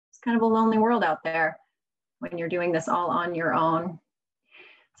kind of a lonely world out there when you're doing this all on your own.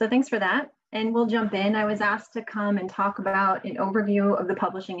 So thanks for that. And we'll jump in. I was asked to come and talk about an overview of the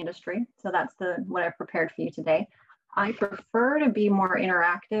publishing industry. So that's what I've prepared for you today. I prefer to be more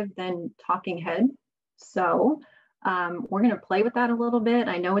interactive than talking head. So we're going to play with that a little bit.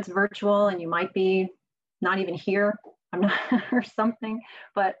 I know it's virtual and you might be not even here. I'm not or something,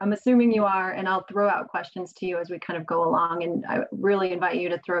 but I'm assuming you are, and I'll throw out questions to you as we kind of go along. And I really invite you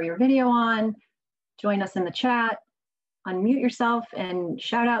to throw your video on, join us in the chat, unmute yourself, and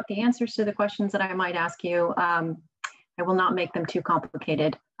shout out the answers to the questions that I might ask you. I will not make them too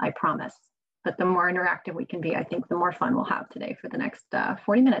complicated, I promise. But the more interactive we can be, I think the more fun we'll have today for the next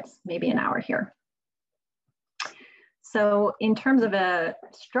 40 minutes, maybe an hour here. So in terms of a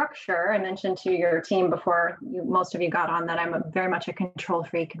structure, I mentioned to your team before most of you got on that I'm very much a control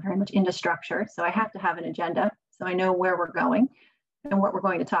freak and very much into structure. So I have to have an agenda so I know where we're going and what we're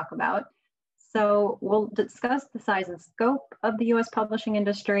going to talk about. So we'll discuss the size and scope of the US publishing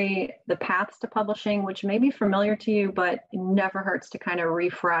industry, the paths to publishing, which may be familiar to you, but it never hurts to kind of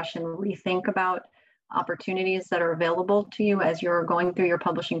refresh and rethink about opportunities that are available to you as you're going through your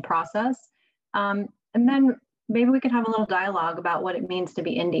publishing process. And then maybe we could have a little dialogue about what it means to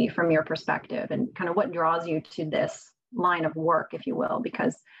be indie from your perspective and kind of what draws you to this line of work, if you will,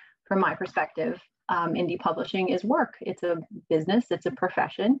 because from my perspective, indie publishing is work. It's a business, it's a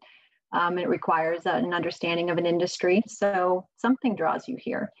profession. It requires an understanding of an industry. So something draws you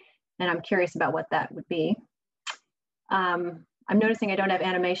here, and I'm curious about what that would be. I'm noticing I don't have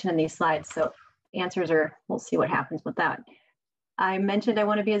animation in these slides, so answers are, we'll see what happens with that. I mentioned I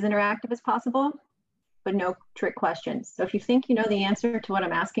want to be as interactive as possible, but no trick questions. So if you think you know the answer to what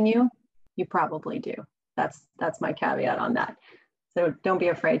I'm asking you, you probably do. That's my caveat on that. So don't be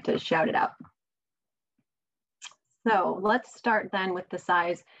afraid to shout it out. So let's start then with the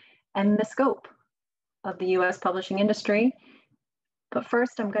size and the scope of the US publishing industry. But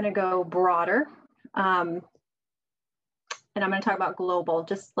first, I'm going to go broader. And I'm going to talk about global.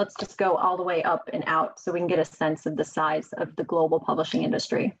 Let's just go all the way up and out so we can get a sense of the size of the global publishing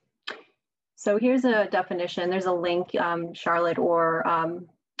industry. So here's a definition. There's a link, Charlotte or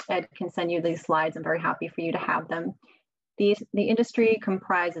Ed can send you these slides. I'm very happy for you to have them. The industry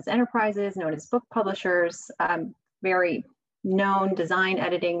comprises enterprises known as book publishers, very known design,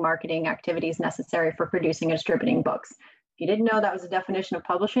 editing, marketing activities necessary for producing and distributing books. If you didn't know that was a definition of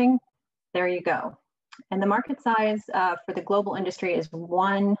publishing, there you go. And the market size for the global industry is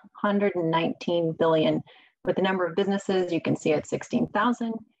 119 billion, with the number of businesses, you can see at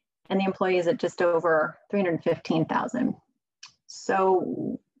 16,000, and the employees at just over 315,000.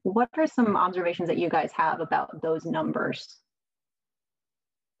 So what are some observations that you guys have about those numbers?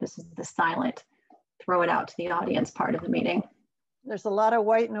 This is the silent, throw it out to the audience part of the meeting. There's a lot of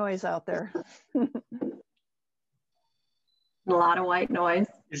white noise out there. A lot of white noise.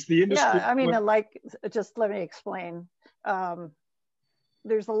 Is the industry? Yeah, I mean, just let me explain.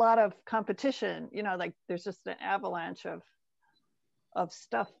 There's a lot of competition, you know, like there's just an avalanche of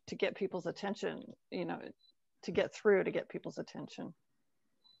stuff to get people's attention, you know, to get through, to get people's attention.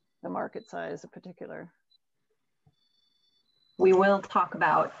 The market size in particular. We will talk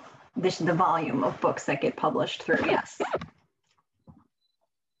about the volume of books that get published through, yes.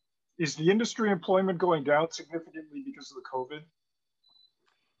 Is the industry employment going down significantly because of the COVID?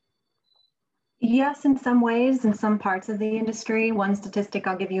 Yes, in some ways, in some parts of the industry. One statistic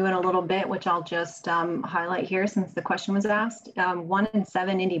I'll give you in a little bit, which I'll just highlight here since the question was asked. 1 in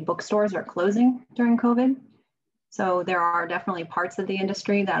 7 indie bookstores are closing during COVID. So there are definitely parts of the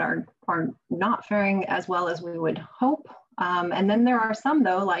industry that are not faring as well as we would hope. And then there are some,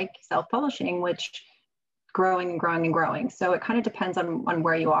 though, like self-publishing, which growing and growing and growing. So it kind of depends on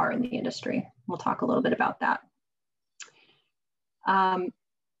where you are in the industry. We'll talk a little bit about that.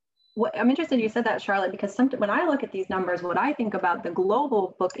 I'm interested you said that, Charlotte, because when I look at these numbers, what I think about the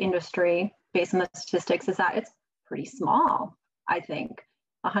global book industry based on the statistics is that it's pretty small, I think.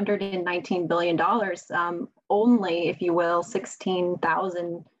 $119 billion, only, if you will,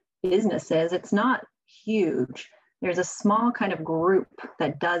 16,000 businesses. It's not huge. There's a small kind of group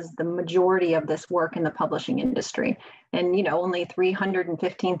that does the majority of this work in the publishing industry. And, you know, only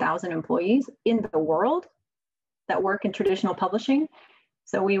 315,000 employees in the world that work in traditional publishing.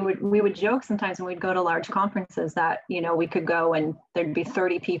 So we would joke sometimes when we'd go to large conferences that, you know, we could go and there'd be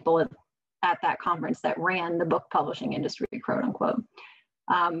 30 people at that conference that ran the book publishing industry, quote unquote.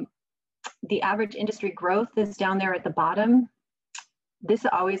 The average industry growth is down there at the bottom. This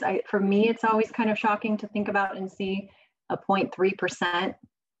always, for me, it's always kind of shocking to think about and see a 0.3%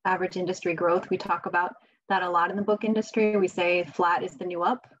 average industry growth. We talk about that a lot in the book industry. We say flat is the new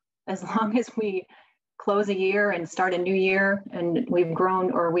up. as long as we close a year and start a new year and we've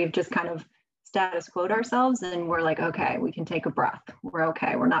grown, or we've just kind of status quo'd ourselves, and we're like, okay, we can take a breath. We're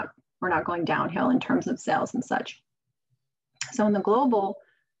okay. We're not going downhill in terms of sales and such. So in the global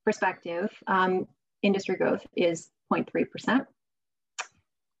perspective, industry growth is 0.3%.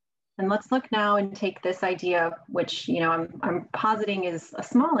 And let's look now and take this idea, which I'm positing is a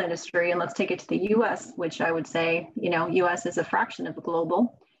small industry, and let's take it to the US, which I would say, US is a fraction of the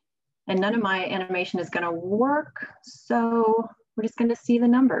global. And none of my animation is going to work, so we're just going to see the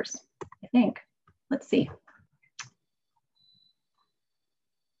numbers, I think. Let's see.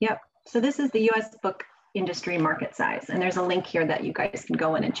 Yep, so this is the US book industry market size, and there's a link here that you guys can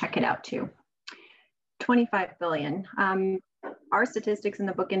go in and check it out too. 25 billion. Our statistics in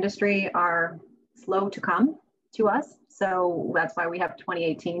the book industry are slow to come to us, so that's why we have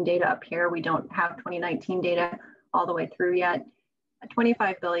 2018 data up here. We don't have 2019 data all the way through yet.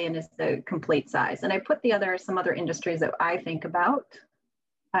 25 billion is the complete size. And I put some other industries that I think about.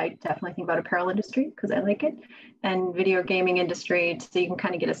 I definitely think about apparel industry because I like it, and video gaming industry, so you can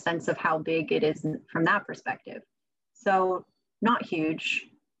kind of get a sense of how big it is from that perspective. So not huge,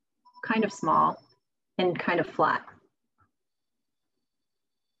 kind of small, and kind of flat.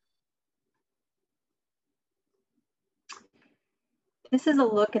 This is a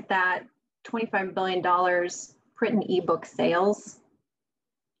look at that $25 billion print and ebook sales.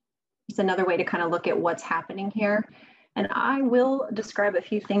 It's another way to kind of look at what's happening here. And I will describe a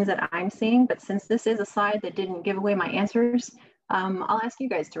few things that I'm seeing, but since this is a slide that didn't give away my answers, I'll ask you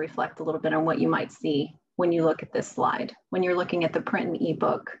guys to reflect a little bit on what you might see when you look at this slide, when you're looking at the print and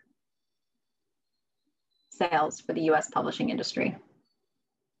ebook sales for the US publishing industry.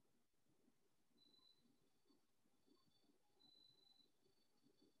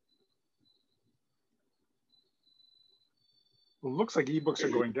 Well, it looks like ebooks are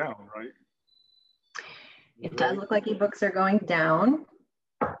going down, right? It does look like ebooks are going down.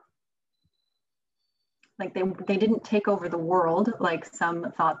 Like they didn't take over the world like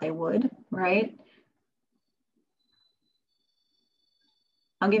some thought they would, right?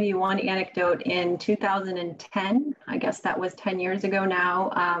 I'll give you one anecdote. In 2010, I guess that was 10 years ago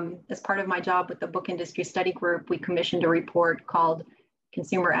now, as part of my job with the Book Industry Study Group, we commissioned a report called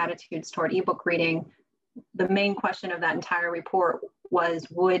Consumer Attitudes Toward Ebook Reading. The main question of that entire report was,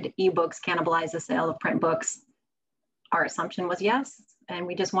 would ebooks cannibalize the sale of print books? Our assumption was yes, and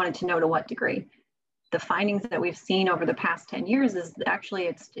we just wanted to know to what degree. The findings that we've seen over the past 10 years is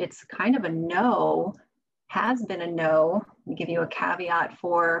actually it's kind of a no, has been a no. I'll give you a caveat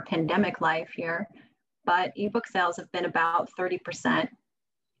for pandemic life here, but ebook sales have been about 30%,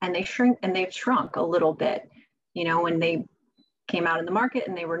 and they've shrunk a little bit. When they came out in the market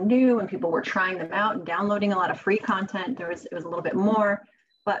and they were new and people were trying them out and downloading a lot of free content, it was a little bit more,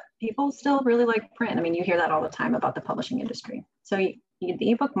 but people still really like print. I mean, you hear that all the time about the publishing industry. So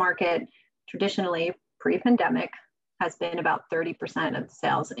the ebook market traditionally pre-pandemic has been about 30% of the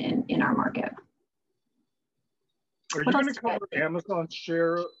sales in our market. Are you going to cover Amazon's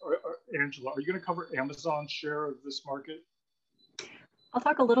share, Angela? Are you going to cover Amazon's share of this market? I'll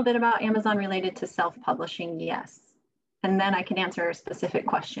talk a little bit about Amazon related to self-publishing, yes. And then I can answer specific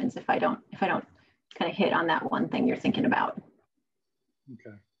questions if I don't kind of hit on that one thing you're thinking about.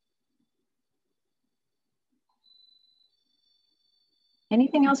 Okay.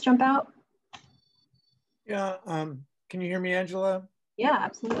 Anything else jump out? Yeah. Can you hear me, Angela? Yeah,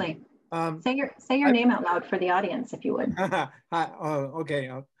 absolutely. Say your name out loud for the audience, if you would. Hi. Oh, okay.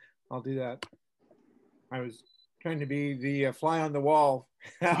 I'll do that. I was trying to be the fly on the wall.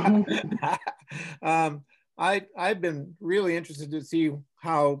 I've been really interested to see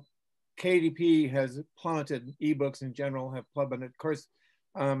how KDP has plummeted. Ebooks in general have plummeted. Of course,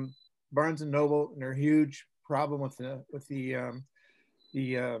 Barnes and Noble and their huge problem with the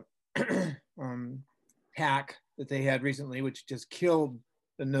hack that they had recently, which just killed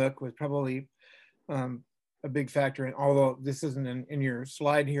the Nook, was probably a big factor. And although this isn't in your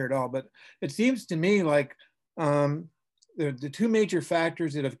slide here at all, but it seems to me like the two major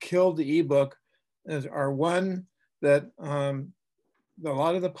factors that have killed the ebook are one, that a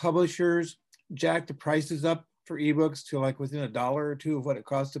lot of the publishers jacked the prices up for ebooks to like within $1 or $2 of what it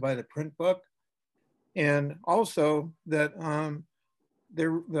costs to buy the print book, and also that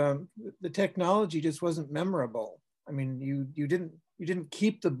the technology just wasn't memorable. I mean, you didn't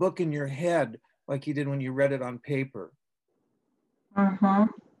keep the book in your head like you did when you read it on paper. Mm-hmm.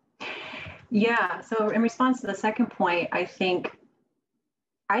 Yeah. So in response to the second point, I think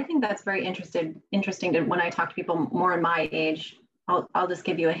that's very interesting to when I talk to people more in my age. I'll just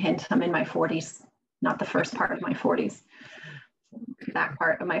give you a hint. I'm in my 40s, not the first part of my 40s. that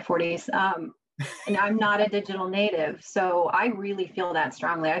part of my 40s. And I'm not a digital native. So I really feel that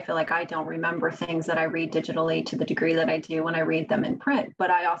strongly. I feel like I don't remember things that I read digitally to the degree that I do when I read them in print, but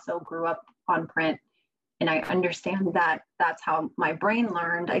I also grew up on print and I understand that that's how my brain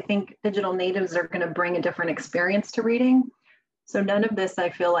learned. I think digital natives are going to bring a different experience to reading. So none of this I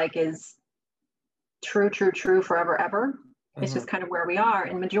feel like is true forever, ever. It's just kind of where we are.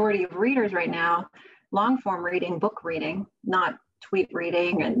 And majority of readers right now, long form reading, book reading, not tweet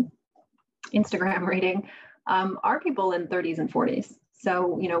reading and Instagram reading, are people in 30s and 40s.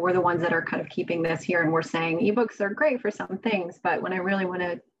 So, you know, we're the ones that are kind of keeping this here and we're saying ebooks are great for some things, but when I really want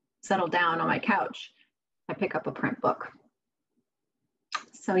to settle down on my couch, I pick up a print book.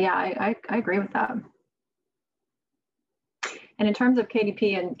 So yeah, I agree with that. And in terms of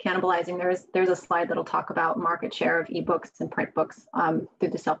KDP and cannibalizing, there's a slide that'll talk about market share of ebooks and print books through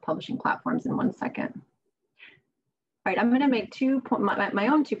the self-publishing platforms in 1 second. All right, I'm going to make my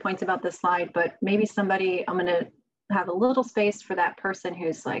own 2 points about this slide, but maybe somebody, I'm going to have a little space for that person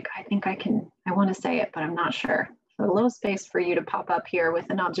who's like, I want to say it, but I'm not sure. So a little space for you to pop up here with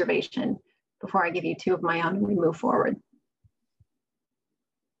an observation before I give you 2 of my own and we move forward.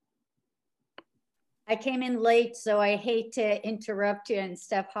 I came in late, so I hate to interrupt you and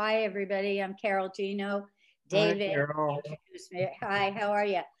stuff. Hi, everybody. I'm Carol Gino. David. Hi, Carol. Hi, how are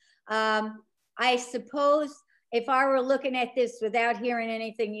you? I suppose if I were looking at this without hearing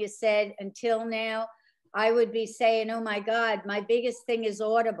anything you said until now, I would be saying, oh my God, my biggest thing is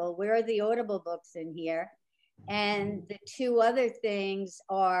Audible. Where are the Audible books in here? And the 2 other things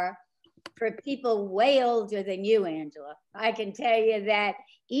are for people way older than you, Angela. I can tell you that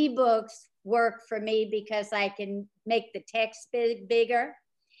ebooks work for me because I can make the text bigger.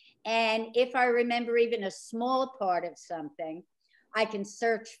 And if I remember even a small part of something, I can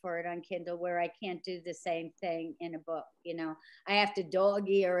search for it on Kindle where I can't do the same thing in a book. You know, I have to dog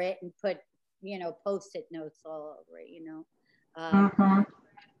ear it and put, you know, Post-it notes all over it, you know.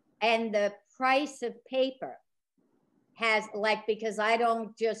 And the price of paper has, like, because I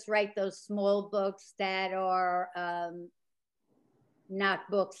don't just write those small books that are not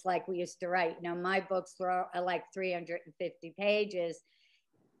books like we used to write. You know, my books are like 350 pages.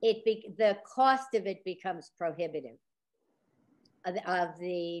 The cost of it becomes prohibitive. Of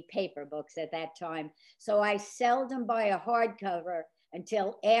the paper books at that time. So I seldom buy a hardcover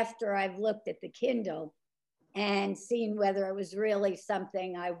until after I've looked at the Kindle and seen whether it was really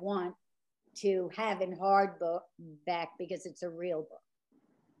something I want to have in hardback because it's a real book.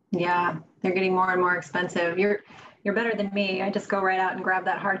 Yeah, they're getting more and more expensive. You're better than me. I just go right out and grab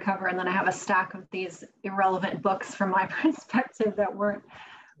that hardcover and then I have a stack of these irrelevant books from my perspective that weren't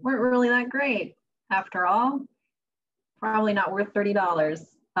really that great after all. Probably not worth $30.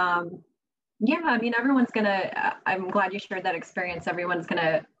 Yeah, I mean, I'm glad you shared that experience. Everyone's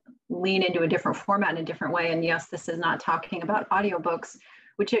gonna lean into a different format in a different way. And yes, this is not talking about audiobooks,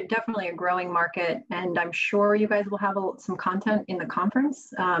 which is definitely a growing market. And I'm sure you guys will have some content in the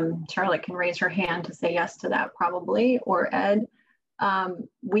conference. Charlotte can raise her hand to say yes to that probably, or Ed.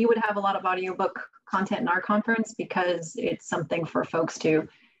 We would have a lot of audiobook content in our conference because it's something for folks to,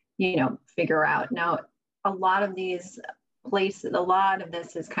 you know, figure out. Now, a lot of these places, a lot of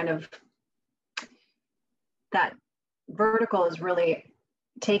this is kind of, that vertical is really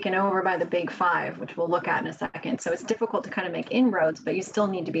taken over by the big 5, which we'll look at in a second. So it's difficult to kind of make inroads, but you still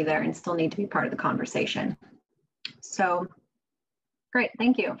need to be there and still need to be part of the conversation. So great,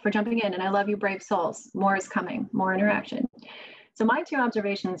 thank you for jumping in. And I love you, brave souls. More is coming, more interaction. So my 2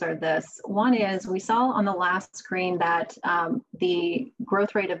 observations are this. One is we saw on the last screen that the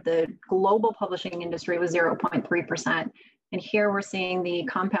growth rate of the global publishing industry was 0.3%. And here we're seeing the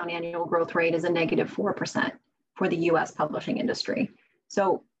compound annual growth rate is a -4% for the US publishing industry.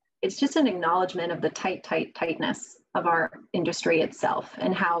 So it's just an acknowledgement of the tightness of our industry itself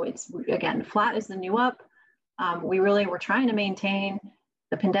and how it's, again, flat is the new up. We're trying to maintain.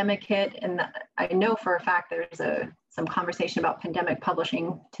 The pandemic hit, and I know for a fact there's some conversation about pandemic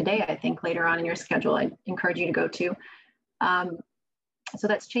publishing today, I think later on in your schedule, I encourage you to go to. So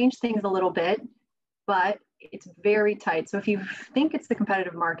that's changed things a little bit, but it's very tight. So if you think it's the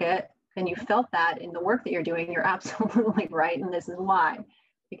competitive market and you felt that in the work that you're doing, you're absolutely right. And this is why,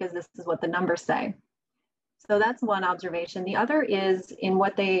 because this is what the numbers say. So that's one observation. The other is in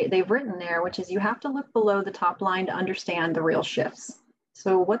what they've written there, which is you have to look below the top line to understand the real shifts.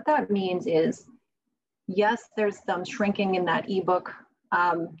 So what that means is, yes, there's some shrinking in that ebook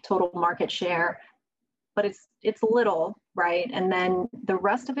total market share, but it's little, right? And then the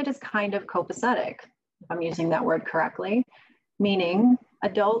rest of it is kind of copacetic, if I'm using that word correctly, meaning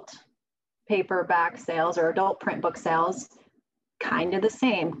adult paperback sales or adult print book sales kind of the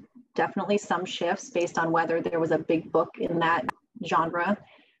same. Definitely some shifts based on whether there was a big book in that genre,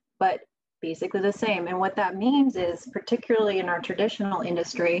 but basically the same. And what that means is, particularly in our traditional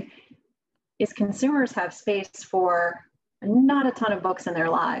industry, is consumers have space for not a ton of books in their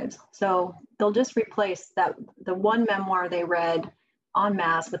lives. So they'll just replace the one memoir they read en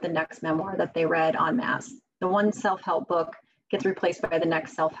masse with the next memoir that they read en masse. The one self-help book gets replaced by the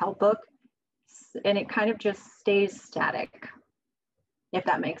next self-help book, and it kind of just stays static, if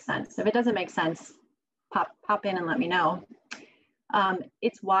that makes sense. If it doesn't make sense, pop in and let me know.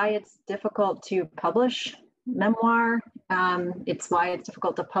 It's why it's difficult to publish memoir. It's why it's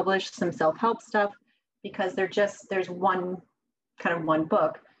difficult to publish some self-help stuff, because there's one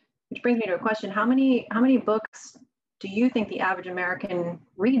book. Which brings me to a question: how many books do you think the average American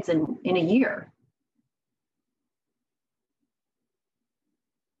reads in a year?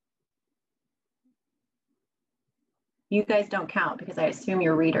 You guys don't count because I assume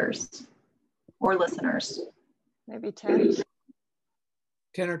you're readers or listeners. Maybe 10.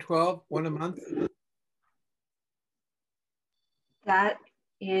 10 or 12, one a month. That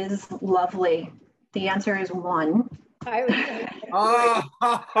is lovely. The answer is one. I would say.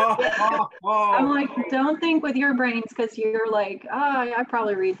 I'm like, don't think with your brains, because you're like, oh, I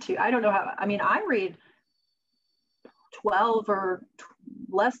probably read 2. I don't know how. I mean, I read 12 or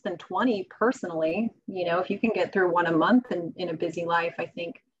less than 20 personally. You know, if you can get through one a month in a busy life, I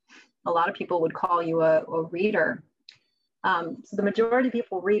think a lot of people would call you a reader. So the majority of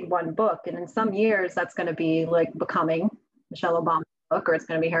people read one book, and in some years that's going to be like Becoming, Michelle Obama's book, or it's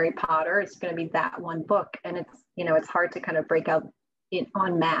going to be Harry Potter. It's going to be that one book, and it's, you know, it's hard to kind of break out in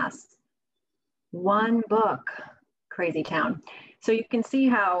en masse. One book, crazy town. So you can see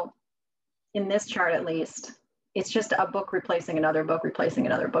how in this chart, at least, it's just a book replacing another book, replacing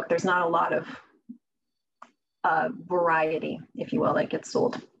another book. There's not a lot of variety, if you will, that gets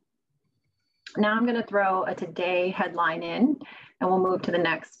sold. Now I'm going to throw a today headline in, and we'll move to the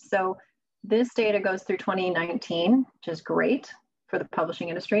next. So this data goes through 2019, which is great for the publishing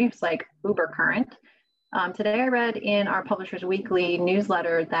industry. It's like uber current. Today I read in our Publishers Weekly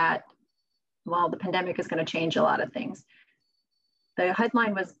newsletter that, well, the pandemic is going to change a lot of things. The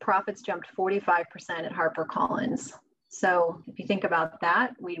headline was profits jumped 45% at HarperCollins. So if you think about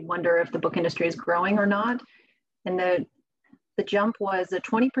that, we wonder if the book industry is growing or not. And the jump was a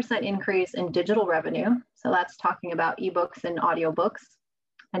 20% increase in digital revenue. So that's talking about ebooks and audiobooks,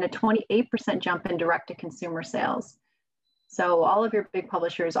 and a 28% jump in direct-to-consumer sales. So all of your big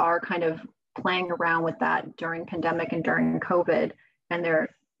publishers are kind of playing around with that during pandemic and during COVID, and they're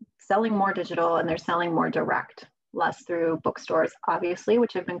selling more digital and they're selling more direct, less through bookstores, obviously,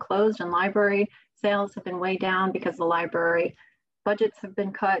 which have been closed, and library sales have been way down because the library budgets have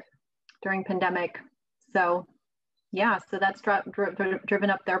been cut during pandemic. So yeah, so that's driven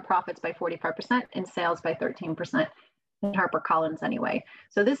up their profits by 45% and sales by 13% in HarperCollins anyway.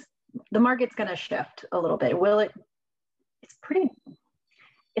 So the market's going to shift a little bit. Will it?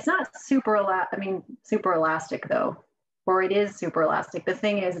 It's not super elastic though, or it is super elastic. The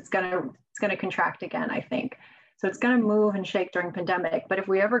thing is, it's going to contract again, I think. So it's going to move and shake during pandemic. But if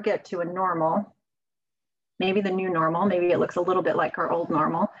we ever get to a normal, maybe the new normal, maybe it looks a little bit like our old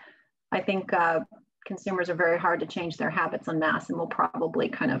normal, I think consumers are very hard to change their habits en masse, and will probably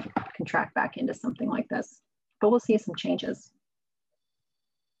kind of contract back into something like this. But we'll see some changes.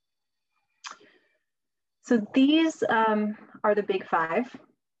 So these are the big 5.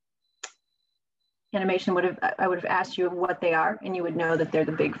 Animation I would have asked you what they are, and you would know that they're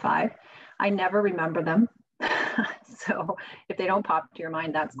the big 5. I never remember them. So if they don't pop to your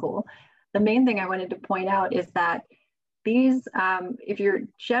mind, that's cool. The main thing I wanted to point out is that these, if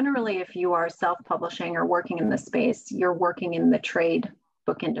you are self-publishing or working in the space, you're working in the trade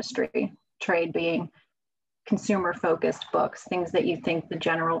book industry, trade being consumer-focused books, things that you think the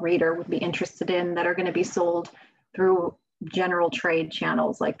general reader would be interested in that are going to be sold through general trade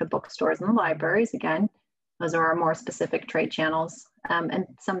channels like the bookstores and the libraries. Again, those are our more specific trade channels, and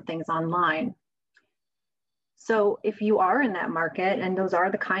some things online. So if you are in that market and those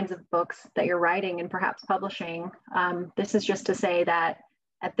are the kinds of books that you're writing and perhaps publishing, this is just to say that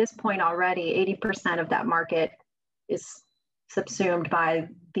at this point already, 80% of that market is subsumed by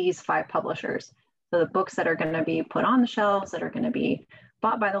these 5 publishers. So the books that are going to be put on the shelves, that are going to be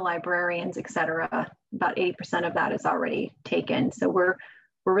bought by the librarians, et cetera, about 80% of that is already taken. So we're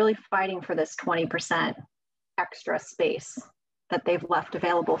really fighting for this 20% extra space that they've left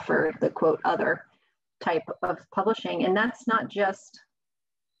available for the quote other type of publishing. And that's not just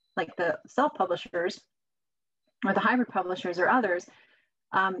like the self-publishers or the hybrid publishers or others.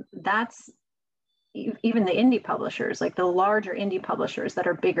 That's even the indie publishers, like the larger indie publishers that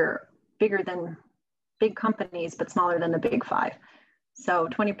are bigger than big companies, but smaller than the big five. So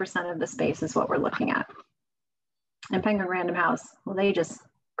 20% of the space is what we're looking at. And Penguin Random House, well, they just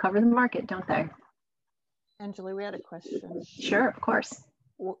cover the market, don't they? Angela, we had a question. Sure, of course.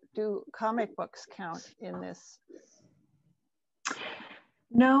 Do comic books count in this?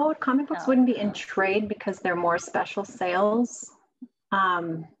 No, comic books wouldn't be in trade because they're more special sales.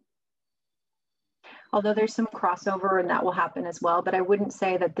 Although there's some crossover and that will happen as well, but I wouldn't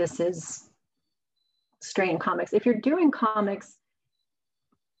say that this is straight in comics. If you're doing comics,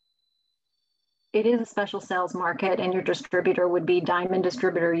 it is a special sales market, and your distributor would be Diamond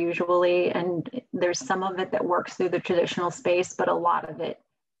Distributor usually, and there's some of it that works through the traditional space, but a lot of it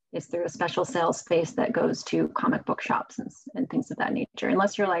is through a special sales space that goes to comic book shops and things of that nature.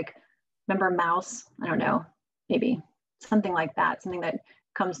 Unless you're like, remember Mouse? I don't know, maybe something like that, something that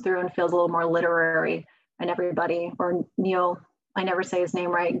comes through and feels a little more literary, and everybody, or Neil, I never say his name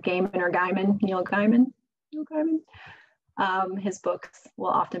right, Gaiman or Gaiman, Neil Gaiman. His books will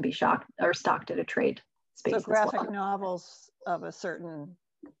often be stocked at a trade space. So graphic novels of a certain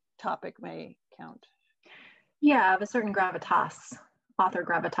topic may count. Yeah, of a certain gravitas, author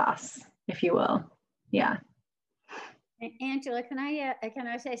gravitas, if you will. Yeah. Angela, can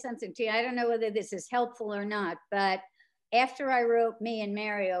I say something to you? I don't know whether this is helpful or not, but after I wrote Me and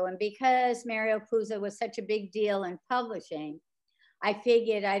Mario, and because Mario Puzo was such a big deal in publishing, I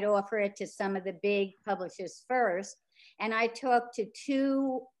figured I'd offer it to some of the big publishers first. And I talked to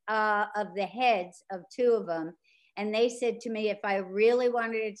two of the heads of two of them, and they said to me, if I really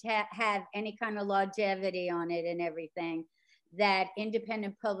wanted it to have any kind of longevity on it and everything, that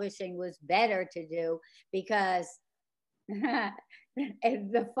independent publishing was better to do, because the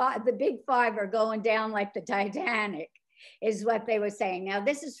big five are going down like the Titanic, is what they were saying. Now,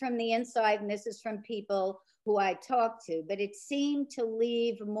 this is from the inside, and this is from people who I talked to, but it seemed to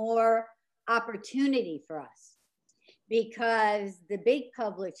leave more opportunity for us, because the big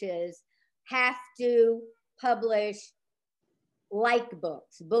publishers have to publish like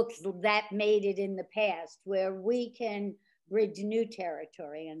books that made it in the past, where we can bridge new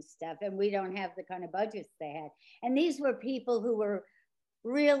territory and stuff, and we don't have the kind of budgets they had. And these were people who were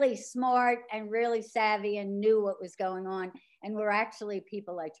really smart and really savvy and knew what was going on, and were actually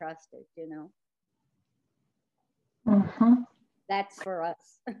people I trusted, you know. Mm-hmm. That's for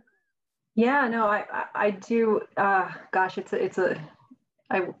us. Yeah, no, I do. Gosh, it's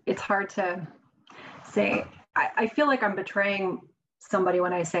hard to say. I feel like I'm betraying somebody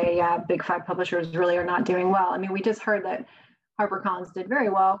when I say, yeah, big five publishers really are not doing well. I mean, we just heard that HarperCollins did very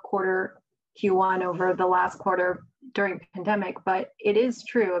well quarter Q1 over the last quarter during the pandemic, but it is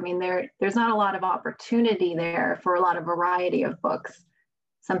true. I mean, there's not a lot of opportunity there for a lot of variety of books.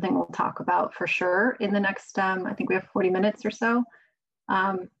 Something we'll talk about for sure in the next, I think we have 40 minutes or so.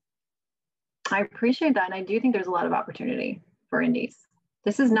 I appreciate that. And I do think there's a lot of opportunity for indies.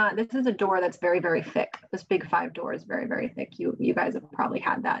 This is a door that's very, very thick. This big five door is very, very thick. You guys have probably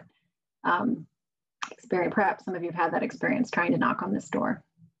had that experience. Perhaps some of you have had that experience trying to knock on this door.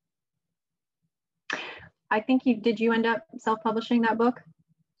 I think did you end up self-publishing that book?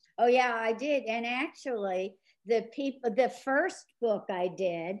 Oh yeah, I did. And actually the first book I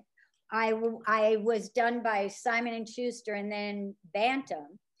did, I was done by Simon & Schuster and then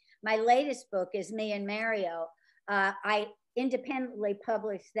Bantam. My latest book is Me and Mario. I independently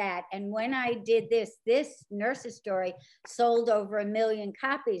published that. And when I did this Nurse's Story sold over 1 million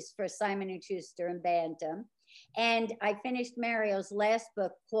copies for Simon & Schuster and Bantam. And I finished Mario's last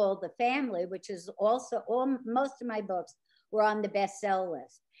book called The Family, which is also, most of my books were on the bestseller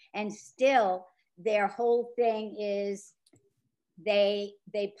list. And still, their whole thing is they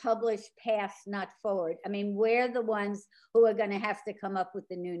publish past, not forward. I mean, we're the ones who are going to have to come up with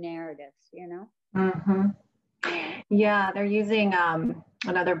the new narratives, you know? Mm-hmm. Yeah, they're using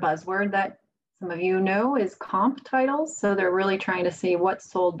another buzzword that some of you know is comp titles. So they're really trying to see what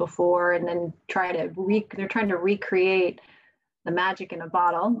sold before and then they're trying to recreate the magic in a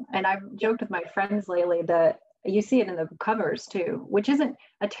bottle. And I've joked with my friends lately that you see it in the covers too, which isn't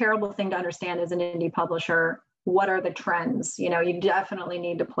a terrible thing to understand as an indie publisher. What are the trends? You know, you definitely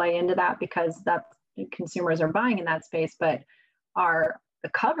need to play into that because consumers are buying in that space, but the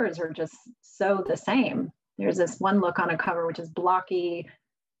covers are just so the same. There's this one look on a cover, which is blocky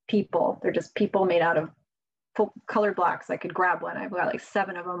people. They're just people made out of full colored blocks. I could grab one. I've got like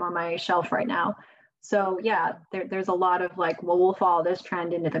 7 of them on my shelf right now. So yeah, there's a lot of like, well, we'll follow this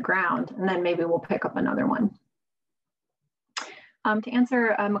trend into the ground and then maybe we'll pick up another one. To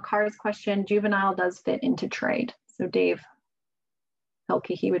answer Makar's question, juvenile does fit into trade. So Dave,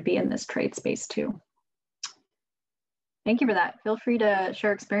 Pilkey, he would be in this trade space too. Thank you for that. Feel free to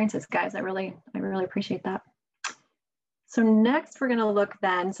share experiences, guys. I really appreciate that. So next we're gonna look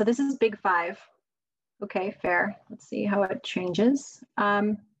then, so this is big 5. Okay, fair. Let's see how it changes.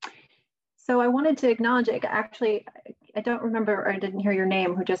 So I wanted to acknowledge it. Actually, I don't remember, or I didn't hear your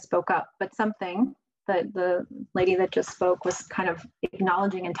name who just spoke up, but something that the lady that just spoke was kind of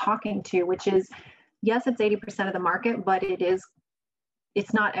acknowledging and talking to, which is, yes, it's 80% of the market, but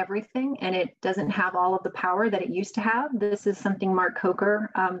it's not everything, and it doesn't have all of the power that it used to have. This is something Mark Coker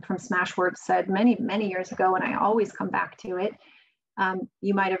from Smashwords said many, many years ago, and I always come back to it.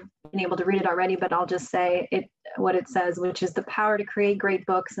 You might have been able to read it already, but I'll just say what it says, which is the power to create great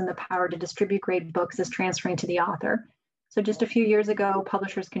books and the power to distribute great books is transferring to the author. So just a few years ago,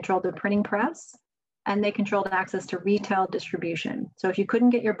 publishers controlled the printing press, and they controlled access to retail distribution. So if you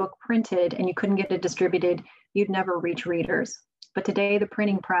couldn't get your book printed and you couldn't get it distributed, you'd never reach readers. But today the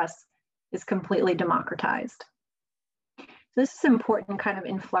printing press is completely democratized. So this is an important kind of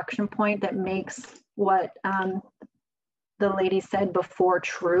inflection point that makes what the lady said before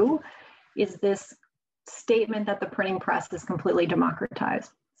true, is this statement that the printing press is completely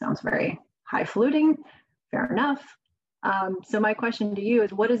democratized. Sounds very highfalutin, fair enough. So my question to you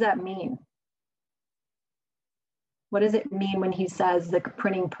is, what does that mean? What does it mean when he says the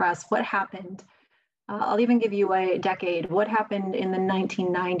printing press? What happened? I'll even give you a decade. What happened in the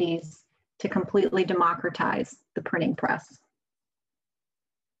 1990s to completely democratize the printing press?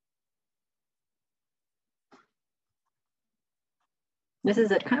 This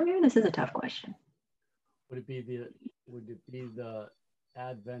is a tough question. Would it be the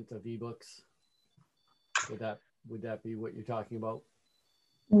advent of ebooks? Would that be what you're talking about?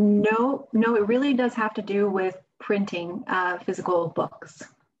 No, it really does have to do with printing physical books.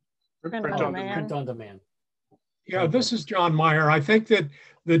 Print on demand. Yeah, this is John Meyer. I think that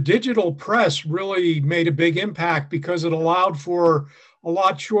the digital press really made a big impact because it allowed for a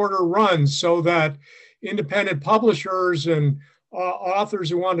lot shorter runs, so that independent publishers and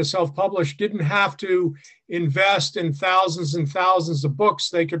authors who wanted to self-publish didn't have to invest in thousands and thousands of books.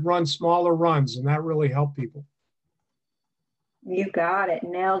 They could run smaller runs, and that really helped people. You got it,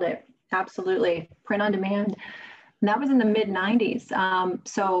 nailed it. Absolutely, print on demand. And that was in the mid 90s.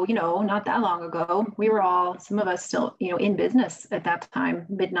 So, not that long ago, we were all, some of us still, in business at that time,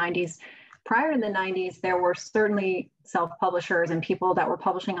 mid 90s. Prior to the 90s, there were certainly self-publishers and people that were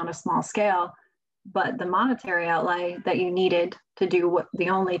publishing on a small scale, but the monetary outlay that you needed to do what the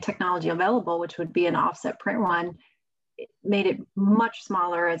only technology available, which would be an offset print run, made it much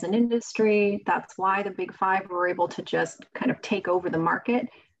smaller as an industry. That's why the big 5 were able to just kind of take over the market.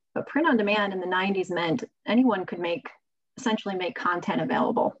 But print on demand in the 90s meant anyone could essentially make content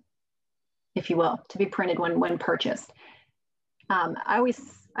available, if you will, to be printed when purchased. I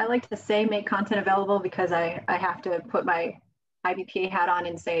like to say make content available because I have to put my IBPA hat on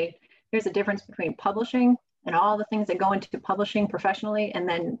and say, there's a difference between publishing and all the things that go into publishing professionally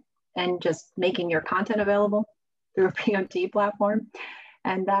and just making your content available through a POT platform.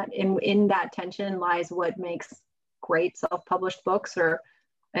 And that in that tension lies what makes great self-published books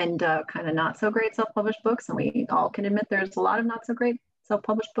and kind of not so great self-published books. And we all can admit there's a lot of not so great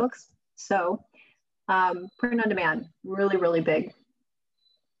self-published books. So print on demand, really, really big.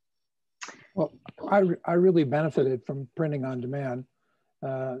 Well, I really benefited from printing on demand.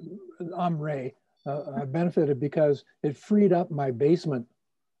 I'm Ray. I benefited because it freed up my basement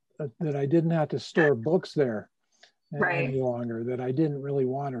that I didn't have to store books there any longer, that I didn't really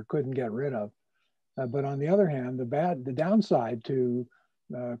want or couldn't get rid of. But on the other hand, the downside to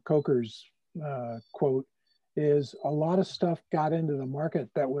Coker's quote is a lot of stuff got into the market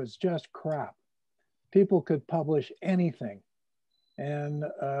that was just crap. People could publish anything. And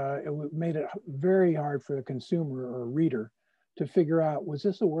it made it very hard for the consumer or reader to figure out, was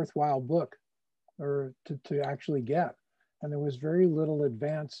this a worthwhile book or to actually get? And there was very little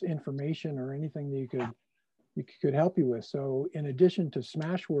advanced information or anything that you could help you with. So in addition to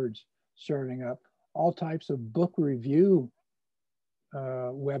Smashwords starting up, all types of book review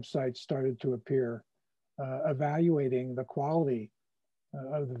websites started to appear, evaluating the quality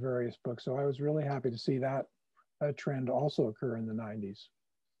of the various books. So I was really happy to see that trend also occur in the 90s.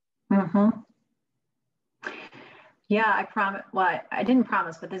 Mm-hmm. Yeah, I didn't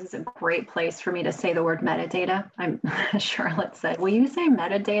promise, but this is a great place for me to say the word metadata. Charlotte said, will you say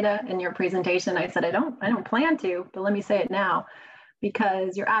metadata in your presentation? I said, I don't plan to, but let me say it now,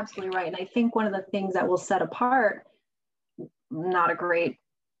 because you're absolutely right. And I think one of the things that will set apart not a great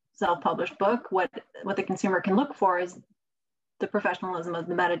self-published book, what the consumer can look for is the professionalism of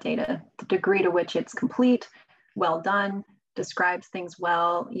the metadata, the degree to which it's complete, well done, describes things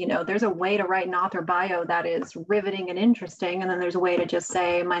well. You know, there's a way to write an author bio that is riveting and interesting. And then there's a way to just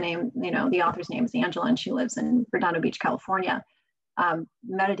say, my name, you know, the author's name is Angela and she lives in Redondo Beach, California.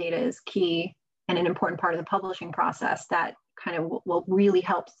 Metadata is key and an important part of the publishing process that kind of will really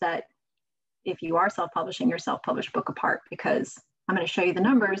help set, if you are self-publishing, your self-published book apart, because I'm going to show you the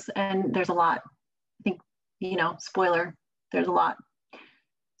numbers and there's a lot. I think, you know, spoiler, there's a lot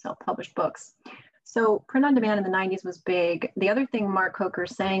self-published books. So print on demand in the 90s was big. The other thing Mark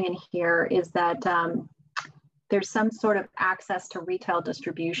Coker's saying in here is that there's some sort of access to retail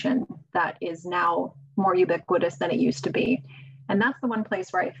distribution that is now more ubiquitous than it used to be. And that's the one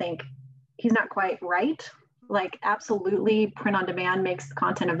place where I think he's not quite right. Like, absolutely, print on demand makes the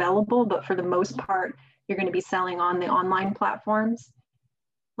content available, but for the most part, you're going to be selling on the online platforms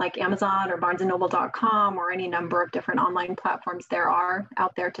like Amazon or barnesandnoble.com or any number of different online platforms there are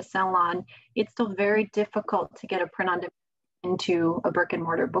out there to sell on. It's still very difficult to get a print on demand into a brick and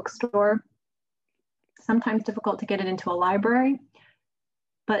mortar bookstore. Sometimes difficult to get it into a library.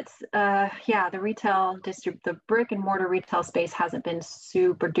 But yeah, the brick and mortar retail space hasn't been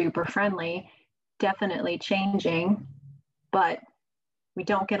super duper friendly. Definitely changing, but we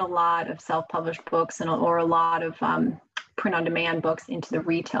don't get a lot of self-published books or a lot of print-on-demand books into the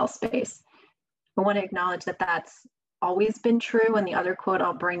retail space. I want to acknowledge that that's always been true. And the other quote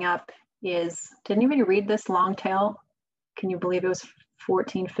I'll bring up is, did anybody read this long tail? Can you believe it was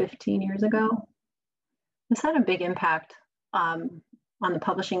 14, 15 years ago? This had a big impact on the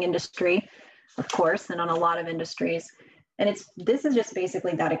publishing industry, of course, and on a lot of industries. And this is just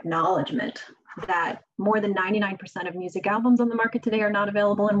basically that acknowledgement that more than 99% of music albums on the market today are not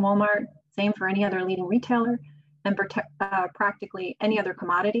available in Walmart. Same for any other leading retailer, and practically any other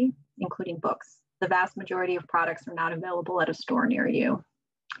commodity, including books. The vast majority of products are not available at a store near you,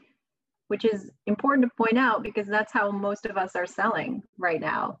 which is important to point out because that's how most of us are selling right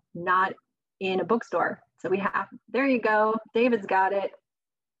now, not in a bookstore. So there you go, David's got it.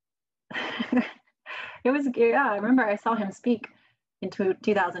 I remember I saw him speak in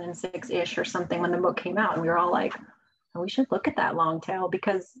 2006-ish or something when the book came out, and we were all like, oh, we should look at that long tail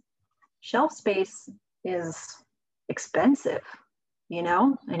because shelf space is expensive, you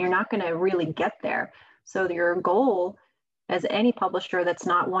know, and you're not going to really get there. So your goal as any publisher that's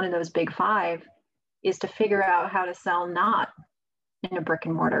not one of those big five is to figure out how to sell not in a brick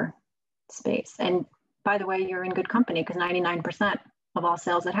and mortar space. And by the way, you're in good company because 99% of all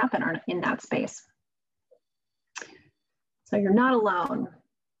sales that happen are in that space. So you're not alone.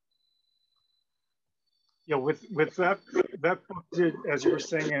 Yeah, with that book did, as you were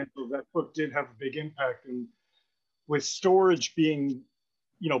saying, Angela, that book did have a big impact. And with storage being,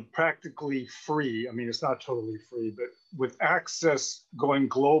 you know, practically free, I mean, it's not totally free, but with access going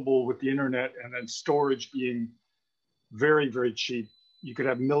global with the internet and then storage being very, very cheap, you could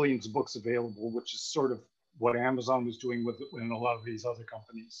have millions of books available, which is sort of what Amazon was doing with it and a lot of these other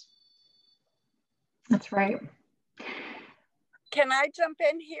companies. That's right. Can I jump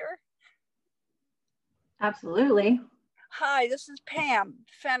in here? Absolutely. Hi, this is Pam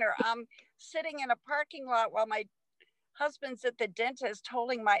Fenner. I'm sitting in a parking lot while my husband's at the dentist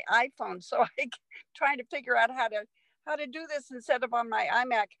holding my iPhone. So I'm trying to figure out how to do this instead of on my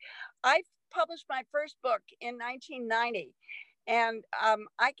iMac. I published my first book in 1990. And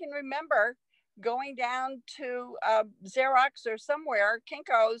I can remember going down to Xerox or somewhere,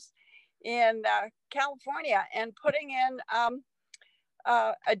 Kinko's in California, and putting in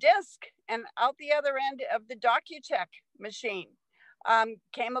a disc, and out the other end of the Docucheck machine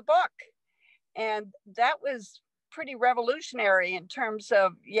came a book. And that was pretty revolutionary in terms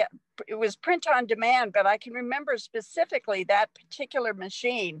of, yeah, it was print on demand, but I can remember specifically that particular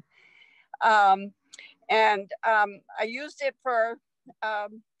machine. And I used it for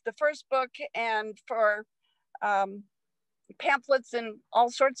the first book and for pamphlets and all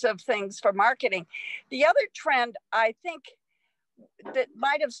sorts of things for marketing. The other trend, I think, that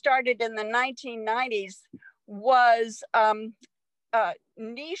might have started in the 1990s was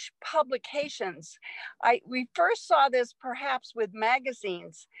niche publications. We first saw this perhaps with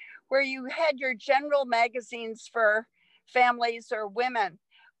magazines, where you had your general magazines for families or women,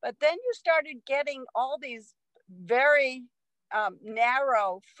 but then you started getting all these very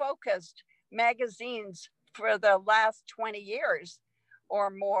narrow focused magazines for the last 20 years or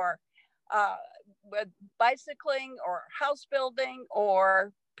more, with bicycling or house building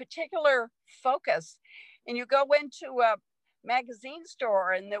or particular focus. And you go into a magazine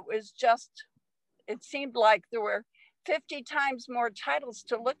store and it seemed like there were 50 times more titles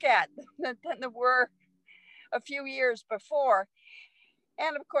to look at than there were a few years before.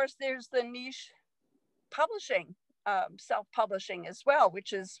 And of course, there's the niche publishing self-publishing as well,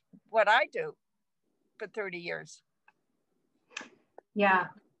 which is what I do for 30 years. Yeah,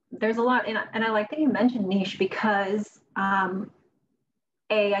 there's a lot. And I like that you mentioned niche because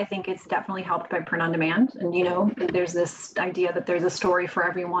I think it's definitely helped by print on demand. And, you know, there's this idea that there's a story for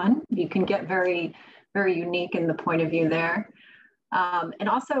everyone. You can get very, very unique in the point of view there. And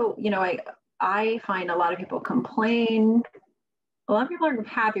also, you know, I find a lot of people complain. A lot of people are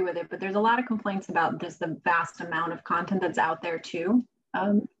happy with it, but there's a lot of complaints about the vast amount of content that's out there too.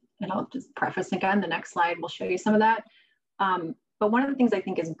 And I'll just preface again, the next slide will show you some of that. But one of the things I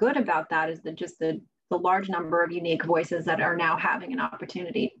think is good about that is that just the large number of unique voices that are now having an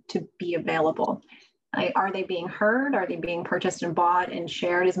opportunity to be available. Are they being heard? Are they being purchased and bought and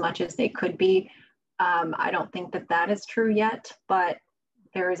shared as much as they could be? I don't think that is true yet, but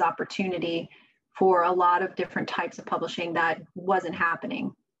there is opportunity for a lot of different types of publishing that wasn't happening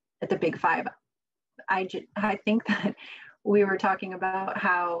at the big five. I think that we were talking about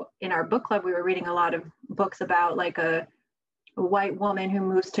how in our book club, we were reading a lot of books about like a white woman who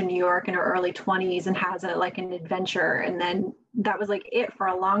moves to New York in her early 20s and has an adventure. And then that was like it for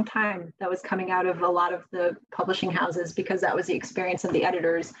a long time. That was coming out of a lot of the publishing houses because that was the experience of the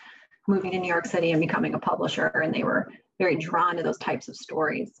editors moving to New York City and becoming a publisher. And they were very drawn to those types of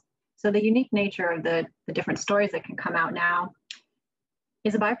stories. So the unique nature of the different stories that can come out now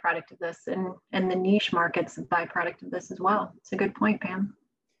is a byproduct of this, and the niche market's a byproduct of this as well. It's a good point, Pam.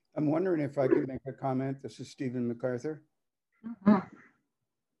 I'm wondering if I could make a comment. This is Stephen MacArthur. Mm-hmm.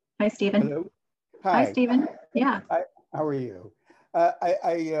 Hi, Stephen. Hello. Hi. Hi, Stephen. Yeah. Hi, how are you?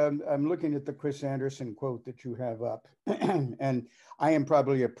 I'm looking at the Chris Anderson quote that you have up, and I am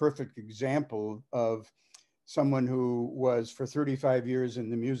probably a perfect example of someone who was for 35 years in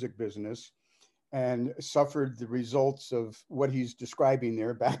the music business and suffered the results of what he's describing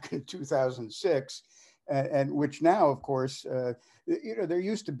there back in 2006, and which now, of course, you know, there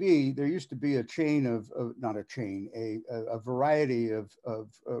used to be a chain a variety of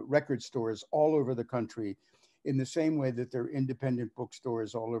record stores all over the country, in the same way that there are independent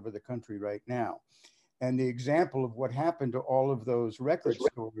bookstores all over the country right now. And the example of what happened to all of those record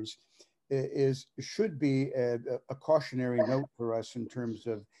stores should be a cautionary note for us in terms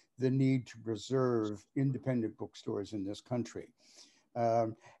of the need to preserve independent bookstores in this country.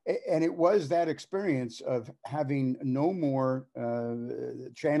 And it was that experience of having no more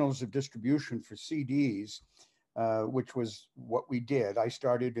channels of distribution for CDs, which was what we did. I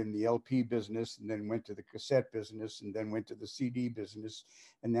started in the LP business and then went to the cassette business and then went to the CD business.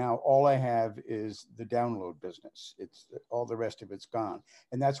 And now all I have is the download business. It's all the rest of it's gone.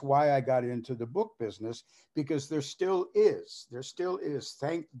 And that's why I got into the book business, because there still is,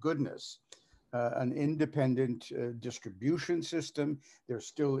 thank goodness, an independent distribution system. There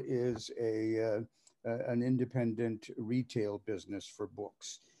still is an independent retail business for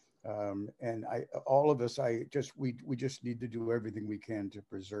books. And all of us, we just need to do everything we can to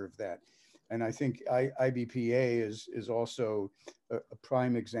preserve that. And I think IBPA is also a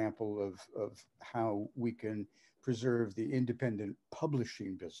prime example of how we can preserve the independent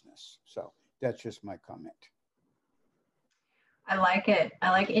publishing business. So that's just my comment. I like it. I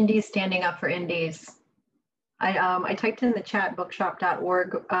like indies standing up for indies. I typed in the chat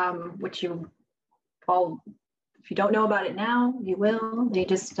bookshop.org, which you all, if you don't know about it now, you will.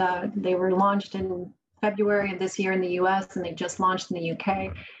 They were launched in February of this year in the US, and they just launched in the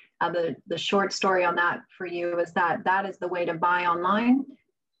UK. The short story on that for you is that is the way to buy online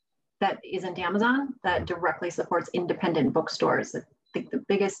that isn't Amazon, that directly supports independent bookstores. I think the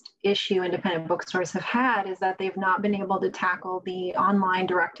biggest issue independent bookstores have had is that they've not been able to tackle the online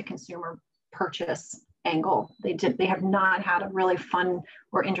direct-to-consumer purchase angle. They have not had a really fun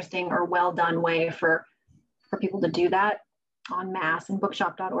or interesting or well-done way for people to do that en masse, and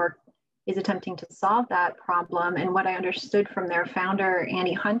bookshop.org is attempting to solve that problem. And what I understood from their founder,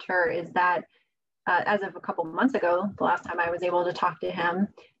 Annie Hunter, is that as of a couple months ago, the last time I was able to talk to him,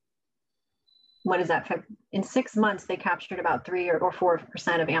 in 6 months, they captured about 3 or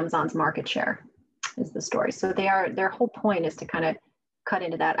 4% of Amazon's market share, is the story. So their whole point is to kind of cut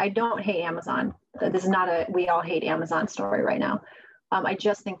into that. I don't hate Amazon. This is not a we all hate Amazon story right now. I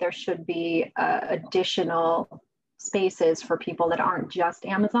just think there should be additional spaces for people that aren't just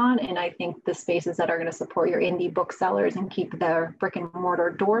Amazon. And I think the spaces that are going to support your indie booksellers and keep their brick and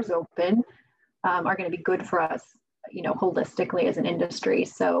mortar doors open are going to be good for us, you know, holistically as an industry.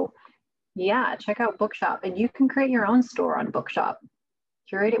 So yeah, check out Bookshop, and you can create your own store on Bookshop.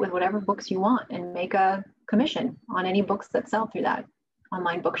 Curate it with whatever books you want and make a commission on any books that sell through that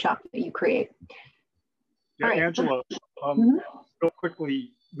online bookshop that you create. Yeah, right. Angela, real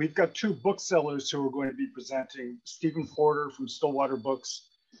quickly, we've got two booksellers who are going to be presenting, Stephen Porter from Stillwater Books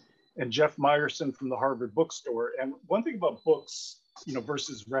and Jeff Meyerson from the Harvard Bookstore. And one thing about books,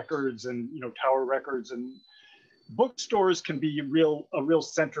 versus records and, Tower Records, and bookstores can be a real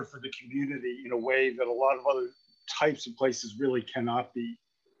center for the community in a way that a lot of other types of places really cannot be,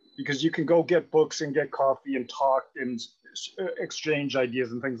 because you can go get books and get coffee and talk and exchange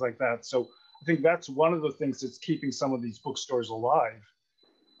ideas and things like that. So I think that's one of the things that's keeping some of these bookstores alive.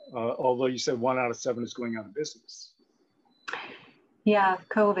 Although you said 1 out of 7 is going out of business. Yeah,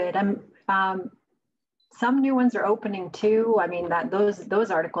 COVID. Some new ones are opening too. I mean,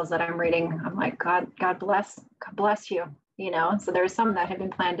 those articles that I'm reading, I'm like, God bless you. So there's some that had been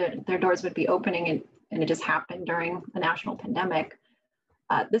planned, their doors would be opening, and it just happened during the national pandemic.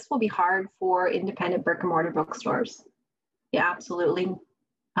 This will be hard for independent brick and mortar bookstores. Yeah, absolutely.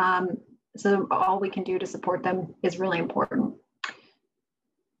 So all we can do to support them is really important.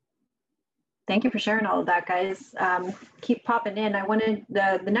 Thank you for sharing all of that, guys. Keep popping in.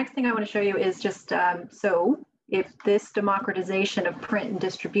 The next thing I want to show you is just, so if this democratization of print and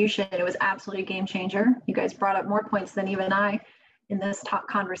distribution, it was absolutely a game changer. You guys brought up more points than even I in this talk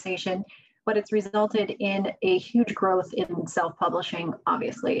conversation, but it's resulted in a huge growth in self-publishing,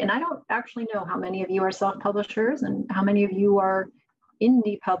 obviously. And I don't actually know how many of you are self-publishers and how many of you are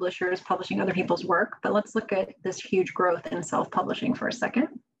indie publishers publishing other people's work, but let's look at this huge growth in self-publishing for a second.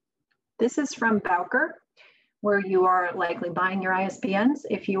 This is from Bowker, where you are likely buying your ISBNs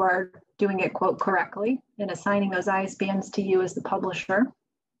if you are doing it, quote, correctly, and assigning those ISBNs to you as the publisher.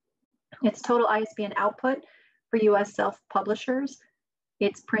 It's total ISBN output for US self-publishers.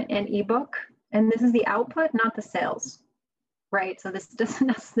 It's print and ebook, and this is the output, not the sales, right? So this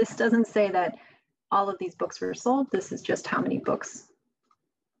doesn't say that all of these books were sold. This is just how many books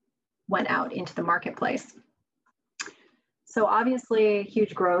went out into the marketplace. So obviously,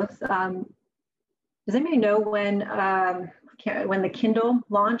 huge growth. Does anybody know when the Kindle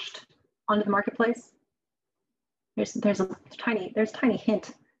launched onto the marketplace? There's a tiny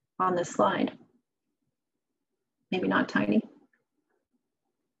hint on this slide. Maybe not tiny.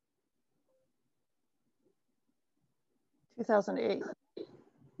 2008.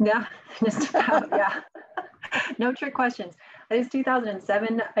 Yeah, just about, yeah. No trick questions. It was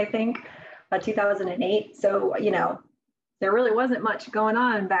 2007, I think, 2008. So, there really wasn't much going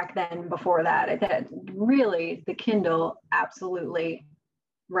on back then before that. The Kindle absolutely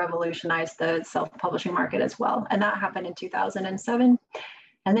revolutionized the self-publishing market as well. And that happened in 2007.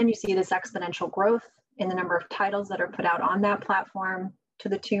 And then you see this exponential growth in the number of titles that are put out on that platform to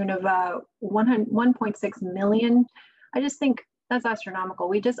the tune of 1.6 million. I just think that's astronomical.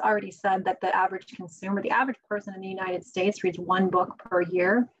 We just already said that the average consumer, the average person in the United States reads 1 book per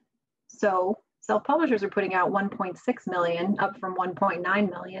year. So self-publishers are putting out 1.6 million, up from 1.9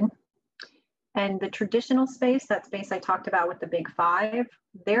 million. And the traditional space, that space I talked about with the big 5,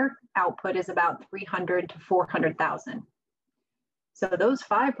 their output is about 300 to 400,000. So those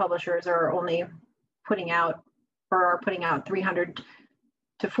 5 publishers are only putting out 300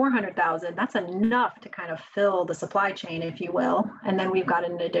 to 400,000. That's enough to kind of fill the supply chain, if you will. And then we've got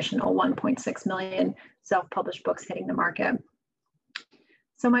an additional 1.6 million self-published books hitting the market.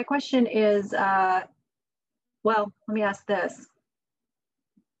 So my question is, well, let me ask this.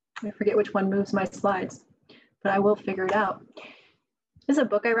 I forget which one moves my slides, but I will figure it out. This is a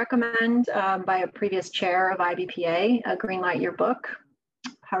book I recommend by a previous chair of IBPA, Greenlight Your Book,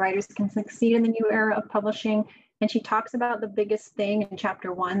 How Writers Can Succeed in the New Era of Publishing. And she talks about the biggest thing in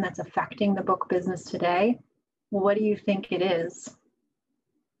chapter 1 that's affecting the book business today. Well, what do you think it is?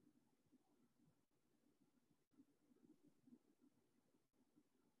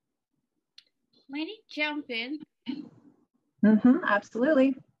 Might I jump in?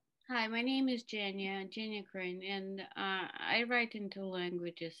 Absolutely. Hi, my name is Jenya Crane, and I write in 2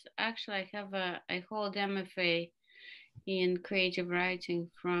 languages. Actually, I hold MFA in creative writing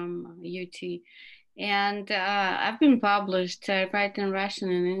from UT. And I've been published, I write in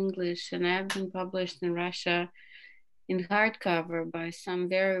Russian and English, and I've been published in Russia in hardcover by some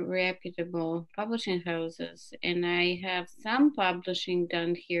very reputable publishing houses. And I have some publishing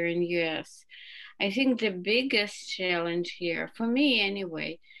done here in US. I think the biggest challenge here, for me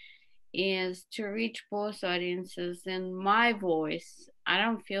anyway, is to reach both audiences and my voice. I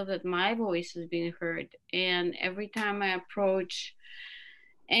don't feel that my voice is being heard. And every time I approach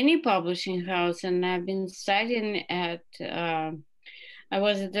any publishing house, and I've been studying at, I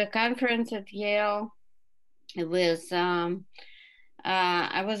was at the conference at Yale. It was,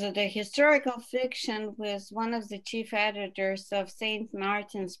 I was at a historical fiction with one of the chief editors of St.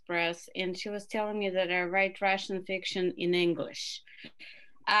 Martin's Press, and she was telling me that I write Russian fiction in English.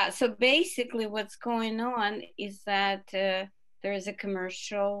 So basically what's going on is that there is a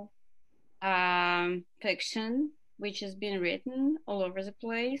commercial fiction which has been written all over the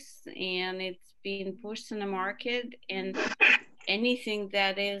place, and it's being pushed in the market, and anything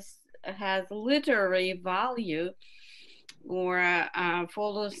that has literary value or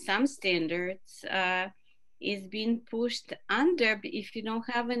follows some standards is being pushed under. If you don't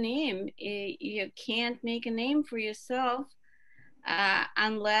have a name, you can't make a name for yourself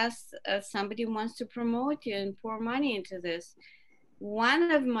unless somebody wants to promote you and pour money into this. One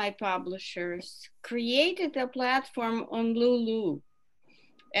of my publishers created a platform on Lulu,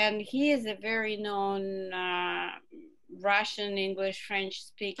 and he is a very known Russian, English, French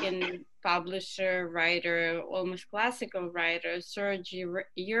speaking publisher, writer, almost classical writer, Sergei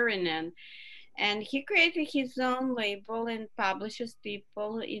Urinin. And he created his own label and publishes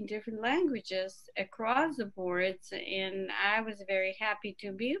people in different languages across the boards. And I was very happy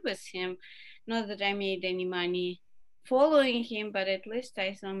to be with him. Not that I made any money following him, but at least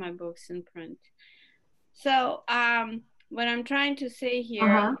I saw my books in print. So what I'm trying to say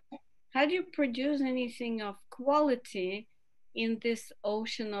here, how do you produce anything of quality in this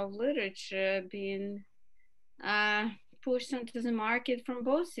ocean of literature being pushed into the market from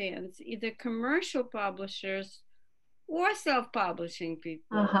both ends, either commercial publishers or self-publishing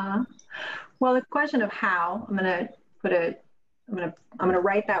people? Well, the question of how, I'm gonna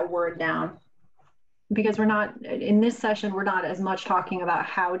write that word down, because we're not, in this session, we're not as much talking about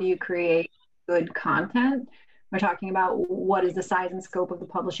how do you create good content. We're talking about what is the size and scope of the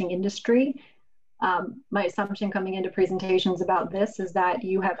publishing industry. My assumption coming into presentations about this is that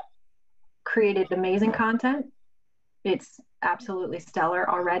you have created amazing content. It's absolutely stellar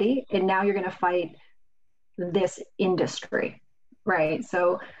already. And now you're going to fight this industry, right?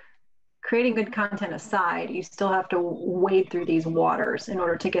 So creating good content aside, you still have to wade through these waters in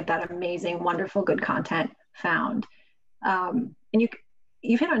order to get that amazing, wonderful, good content found. And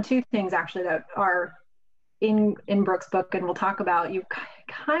you've hit on two things actually that are in Brooke's book, and we'll talk about. You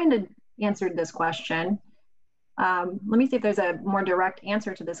kind of answered this question. Let me see if there's a more direct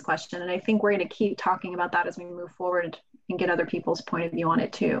answer to this question. And I think we're going to keep talking about that as we move forward and get other people's point of view on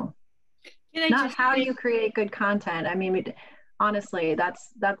it too. Not how do you create good content. I mean, honestly,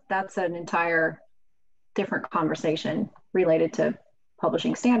 that's an entire different conversation related to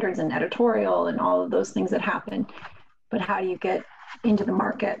publishing standards and editorial and all of those things that happen. But how do you get into the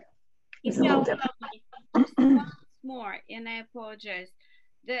market is a little different. Just once more, and I apologize,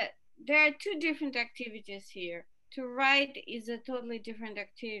 that there are two different activities here. To write is a totally different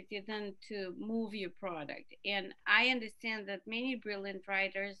activity than to move your product. And I understand that many brilliant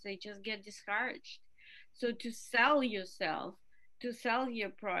writers, they just get discouraged. So to sell yourself, to sell your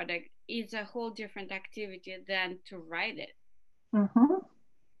product is a whole different activity than to write it.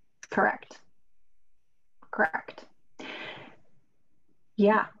 Correct.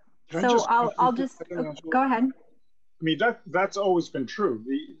 Yeah. So I'll just go ahead. I mean, that's always been true.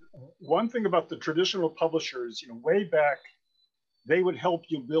 The one thing about the traditional publishers, way back, they would help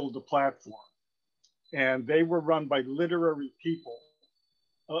you build a platform, and they were run by literary people.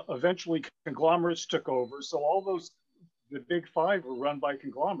 Eventually, conglomerates took over, so all the big five were run by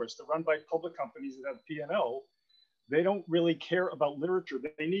conglomerates. They're run by public companies that have P&L. They don't really care about literature.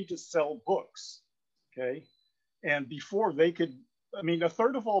 They need to sell books, okay? And before they could, I mean, a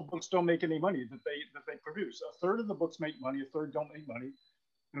third of all books don't make any money that they produce. A third of the books make money, a third don't make money,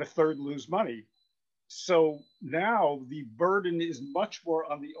 and a third lose money. So now the burden is much more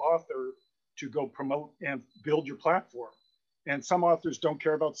on the author to go promote and build your platform. And some authors don't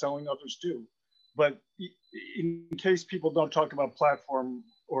care about selling, others do. But in case people don't talk about platform,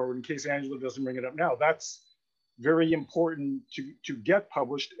 or in case Angela doesn't bring it up now, that's very important to get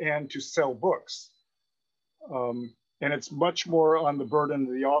published and to sell books. And it's much more on the burden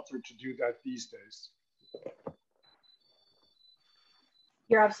of the author to do that these days.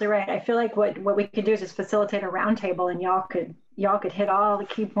 You're absolutely right. I feel like what we could do is just facilitate a roundtable, and y'all could hit all the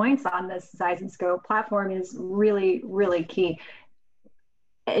key points on this size and scope. Platform is really, really key.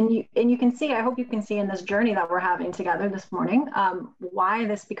 And you can see, I hope you can see in this journey that we're having together this morning, why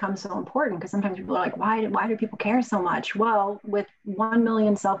this becomes so important. Because sometimes people are like, why do people care so much? Well, with 1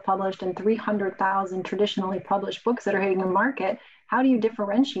 million self-published and 300,000 traditionally published books that are hitting the market, how do you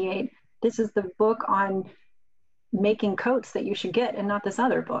differentiate? This is the book on making coats that you should get and not this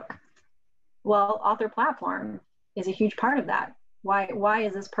other book. Well, author platform is a huge part of that. Why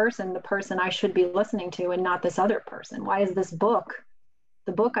is this person the person I should be listening to and not this other person? Why is this book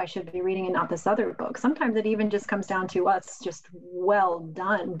the book I should be reading and not this other book? Sometimes it even just comes down to us just well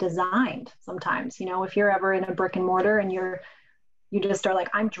done, designed sometimes. If you're ever in a brick and mortar and you're you just are like,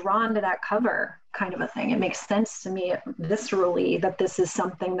 I'm drawn to that cover kind of a thing. It makes sense to me viscerally that this is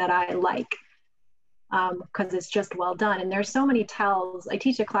something that I like, because it's just well done. And there's so many tells. I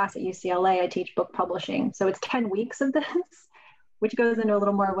teach a class at UCLA. I teach book publishing. So it's 10 weeks of this, which goes into a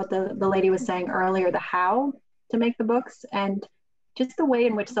little more of what the lady was saying earlier, the how to make the books, and just the way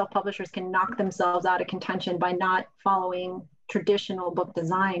in which self-publishers can knock themselves out of contention by not following traditional book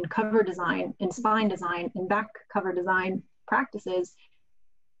design, cover design, and spine design, and back cover design practices.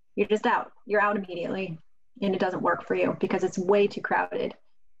 You're just out. You're out immediately, and it doesn't work for you because it's way too crowded.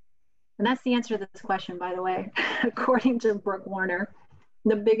 And that's the answer to this question, by the way. According to Brooke Warner,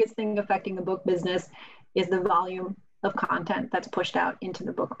 the biggest thing affecting the book business is the volume of content that's pushed out into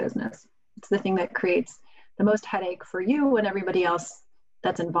the book business. It's the thing that creates the most headache for you and everybody else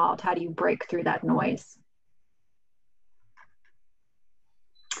that's involved. How do you break through that noise?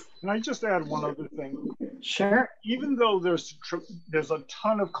 Can I just add one other thing? Sure. Even though there's a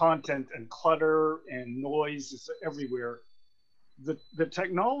ton of content and clutter and noise is everywhere, the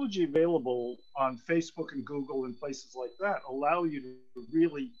technology available on Facebook and Google and places like that allow you to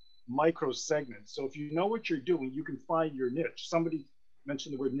really micro segment. So if you know what you're doing, you can find your niche. Somebody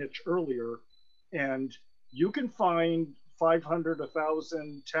mentioned the word niche earlier, and you can find 500,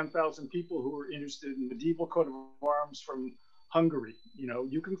 1,000, 10,000 people who are interested in medieval coat of arms from Hungary. You know,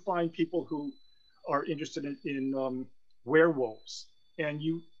 you can find people who are interested in werewolves, and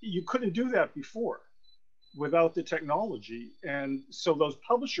you couldn't do that before without the technology. And so those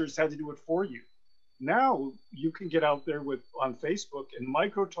publishers had to do it for you. Now you can get out there on Facebook and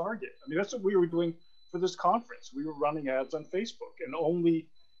micro target. I mean, that's what we were doing for this conference. We were running ads on Facebook and only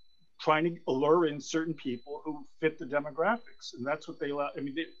trying to allure in certain people who fit the demographics. And that's what they allow. I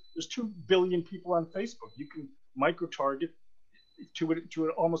mean, there's 2 billion people on Facebook. You can micro target to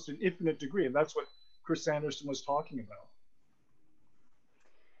almost an infinite degree. And that's what Chris Anderson was talking about.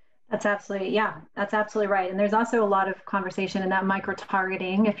 That's absolutely, yeah, that's absolutely right. And there's also a lot of conversation in that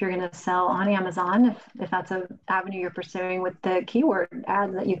micro-targeting if you're going to sell on Amazon, if that's an avenue you're pursuing with the keyword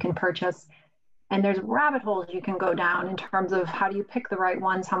ads that you can purchase. And there's rabbit holes you can go down in terms of how do you pick the right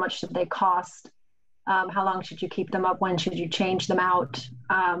ones, how much should they cost, how long should you keep them up, when should you change them out,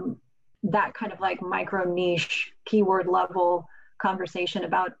 that kind of like micro niche keyword level conversation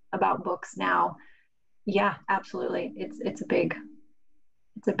about books now. Yeah, absolutely. It's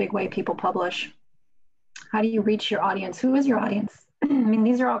a big way people publish. How do you reach your audience? Who is your audience? I mean,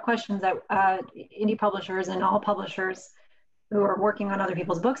 these are all questions that indie publishers and all publishers who are working on other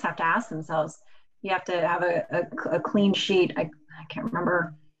people's books have to ask themselves. You have to have a clean sheet. I can't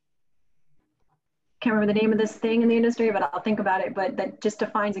remember the name of this thing in the industry, but I'll think about it. But that just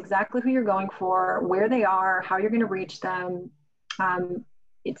defines exactly who you're going for, where they are, how you're going to reach them.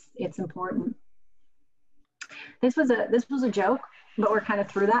 It's important. This was a joke, but we're kind of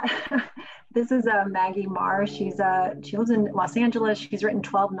through that. This is Maggie Marr. She lives in Los Angeles. She's written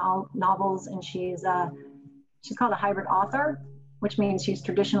 12 novels, and she's called a hybrid author, which means she's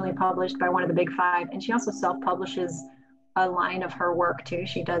traditionally published by one of the big 5. And she also self-publishes a line of her work too.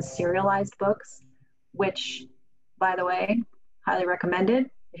 She does serialized books, which, by the way, highly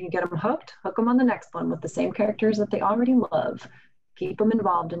recommended. If you get them hooked, hook them on the next one with the same characters that they already love. Keep them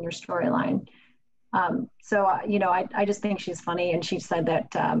involved in your storyline. I just think she's funny. And she said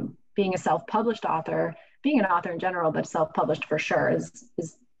that being a self-published author, being an author in general, but self-published for sure,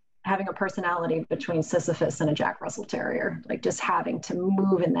 is having a personality between Sisyphus and a Jack Russell Terrier, like just having to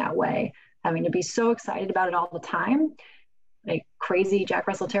move in that way, having to be so excited about it all the time, like crazy Jack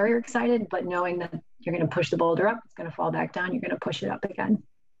Russell Terrier excited, but knowing that you're going to push the boulder up, it's going to fall back down, you're going to push it up again.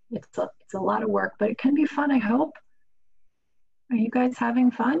 It's a lot of work, but it can be fun, I hope. Are you guys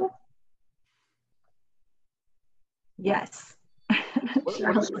having fun? Yes. What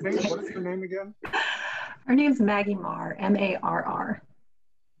is her name again? Her name's Maggie Marr, M-A-R-R.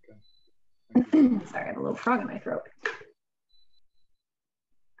 Okay. Sorry, I have a little frog in my throat.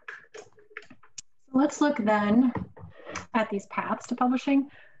 So let's look then at these paths to publishing,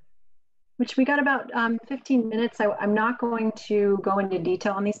 which we got about 15 minutes. I'm not going to go into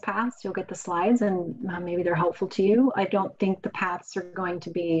detail on these paths. You'll get the slides and maybe they're helpful to you. I don't think the paths are going to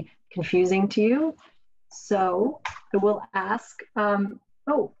be confusing to you. So I will ask,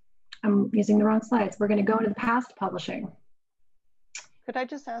 oh, I'm using the wrong slides. We're going to go into the paths to publishing. Could I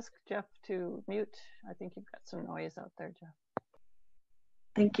just ask Jeff to mute? I think you've got some noise out there, Jeff.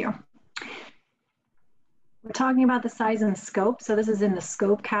 Thank you. We're talking about the size and scope. So this is in the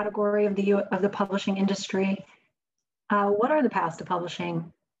scope category of the publishing industry. What are the paths to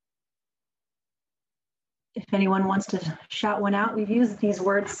publishing? If anyone wants to shout one out, we've used these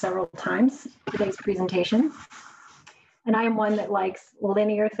words several times in today's presentation. And I am one that likes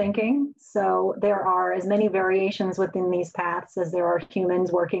linear thinking. So there are as many variations within these paths as there are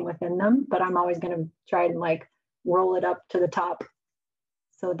humans working within them, but I'm always going to try and like roll it up to the top.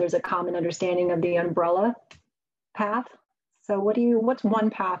 So there's a common understanding of the umbrella path. So what's one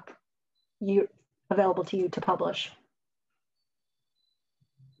path available to you to publish?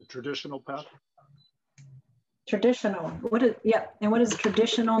 The traditional path. Traditional. And what does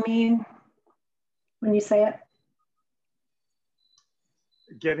traditional mean when you say it?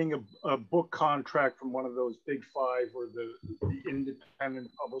 Getting a book contract from one of those big five or the independent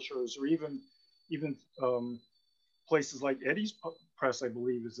publishers, or even places like Eddie's Press, I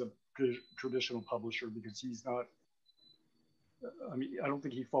believe, is a traditional publisher, because he's not, I mean, I don't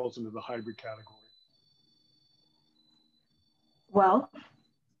think he falls into the hybrid category. Well,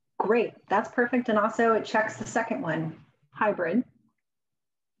 great. That's perfect. And also it checks the second one, hybrid.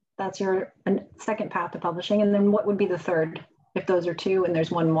 That's your second path to publishing. And then what would be the third, if those are two and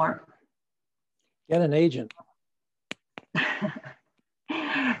there's one more? Get an agent.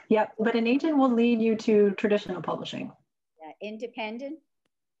 Yep, but an agent will lead you to traditional publishing. Yeah, independent?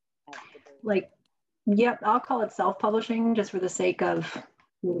 Like, yep, I'll call it self-publishing just for the sake of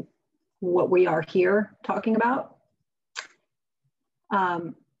what we are here talking about.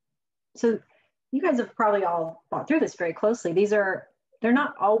 So you guys have probably all thought through this very closely. They're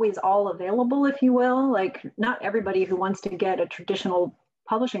not always all available, if you will. Like, not everybody who wants to get a traditional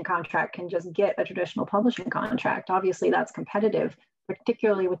publishing contract can just get a traditional publishing contract. Obviously, that's competitive,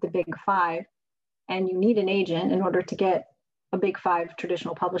 particularly with the big five. And you need an agent in order to get a big five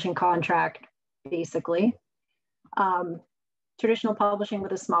traditional publishing contract, basically. Traditional publishing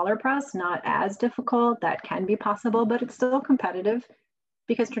with a smaller press, not as difficult. That can be possible, but it's still competitive,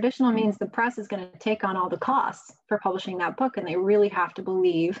 because traditional means the press is going to take on all the costs for publishing that book, and they really have to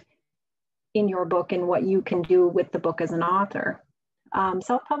believe in your book and what you can do with the book as an author.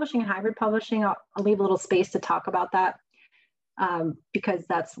 Self-publishing and hybrid publishing, I'll leave a little space to talk about that, because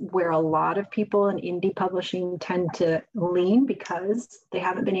that's where a lot of people in indie publishing tend to lean, because they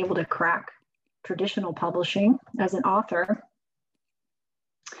haven't been able to crack traditional publishing as an author.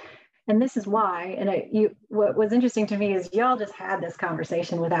 And this is why, and what was interesting to me is y'all just had this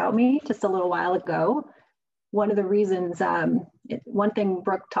conversation without me just a little while ago. One of the reasons, one thing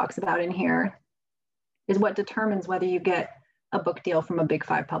Brooke talks about in here is what determines whether you get a book deal from a big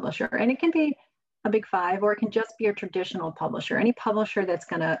five publisher. And it can be a big five, or it can just be a traditional publisher, any publisher that's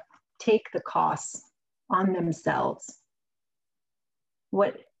going to take the costs on themselves.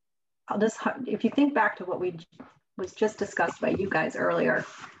 If you think back to what was just discussed by you guys earlier,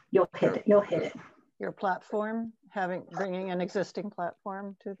 you'll hit it. Your platform, bringing an existing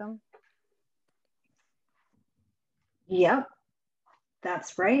platform to them. Yep,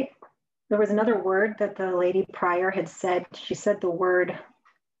 that's right. There was another word that the lady prior had said. She said the word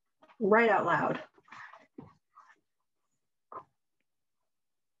right out loud.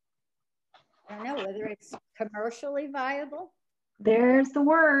 I don't know whether it's commercially viable. There's the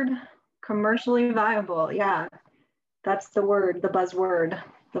word, commercially viable. Yeah, that's the word, the buzzword,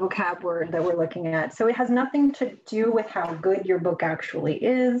 the vocab word that we're looking at. So it has nothing to do with how good your book actually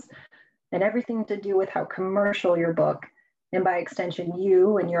is, and everything to do with how commercial your book, and by extension,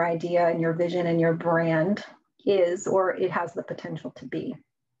 you and your idea and your vision and your brand is, or it has the potential to be.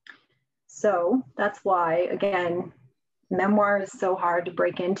 So that's why, again, memoir is so hard to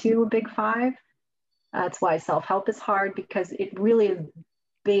break into a big five. That's why self-help is hard, because it really is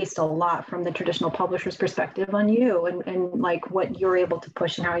based a lot from the traditional publisher's perspective on you and like what you're able to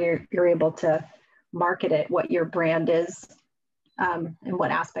push and how you're able to market it, what your brand is, and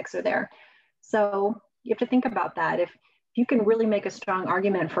what aspects are there. So you have to think about that. If you can really make a strong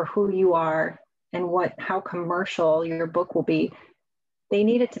argument for who you are and how commercial your book will be, they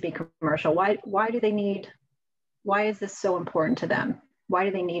need it to be commercial. Why is this so important to them? Why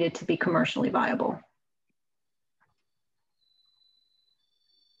do they need it to be commercially viable?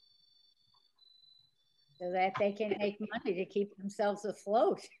 So that they can make money to keep themselves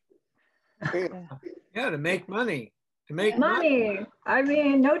afloat. Yeah, to make money. To make money. I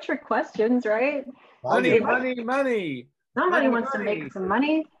mean, no trick questions, right? Money. Somebody wants to make some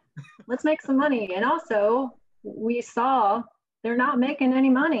money. Let's make some money. And also, we saw they're not making any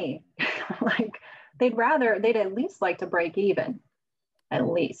money. Like, they'd at least like to break even, at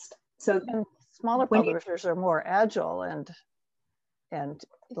least. So and smaller publishers are more agile, and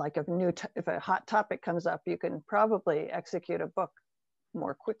like if a hot topic comes up, you can probably execute a book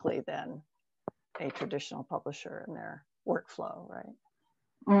more quickly than a traditional publisher in their workflow,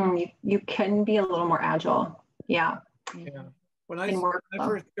 right? You can be a little more agile. Yeah. When I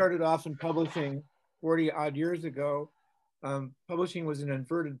first started off in publishing 40 odd years ago, publishing was an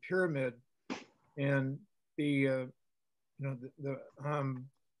inverted pyramid, and the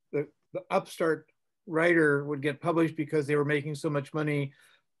upstart writer would get published because they were making so much money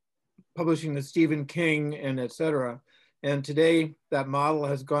publishing the Stephen King and etc. And today that model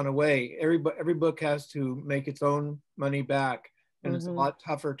has gone away. Every book has to make its own money back, and it's a lot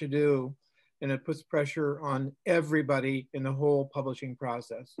tougher to do, and it puts pressure on everybody in the whole publishing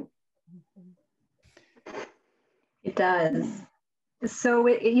process. It does. So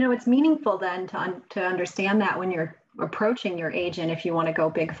it's meaningful then to understand that when you're approaching your agent, if you want to go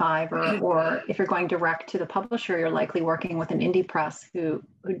big five, or if you're going direct to the publisher, you're likely working with an indie press who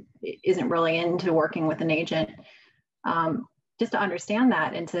isn't really into working with an agent. Just to understand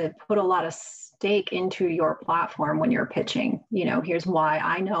that and to put a lot of stake into your platform when you're pitching. Here's why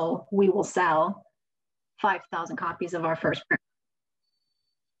I know we will sell 5,000 copies of our first print.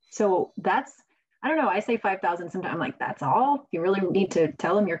 So that's, I don't know, I say 5,000 sometimes. I'm like, that's all? You really need to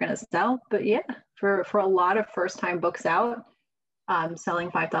tell them you're going to sell? But yeah, for a lot of first-time books out, selling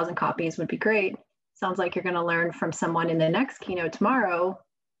 5,000 copies would be great. Sounds like you're going to learn from someone in the next keynote tomorrow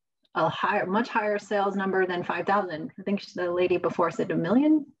a much higher sales number than 5,000. I think the lady before said 1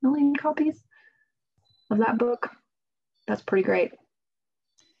 million copies of that book. That's pretty great.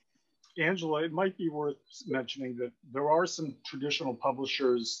 Angela, it might be worth mentioning that there are some traditional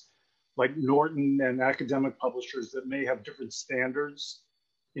publishers like Norton and academic publishers that may have different standards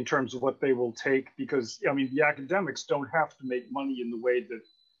in terms of what they will take, because the academics don't have to make money in the way that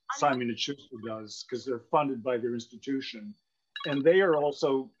Simon & Schuster does, because they're funded by their institution. And they are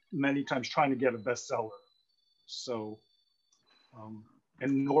also many times trying to get a bestseller. So,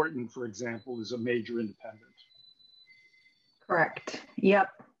 and Norton, for example, is a major independent. Correct. Yep.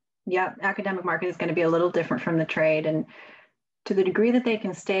 Academic market is going to be a little different from the trade. And to the degree that they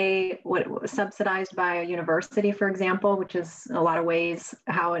can stay subsidized by a university, for example, which is in a lot of ways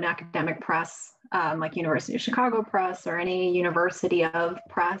how an academic press, like University of Chicago Press or any university of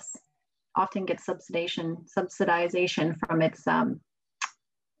press, often gets subsidization from its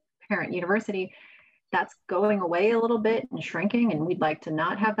parent university. That's going away a little bit and shrinking, and we'd like to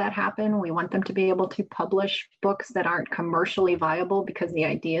not have that happen. We want them to be able to publish books that aren't commercially viable because the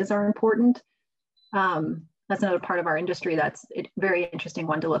ideas are important. That's another part of our industry that's a very interesting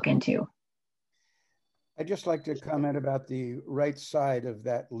one to look into. I'd just like to comment about the right side of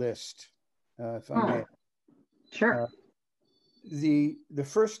that list, if I may. Sure. The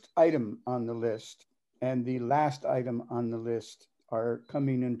first item on the list and the last item on the list are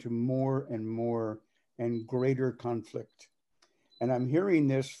coming into more and more and greater conflict. And I'm hearing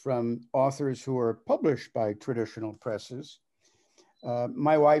this from authors who are published by traditional presses.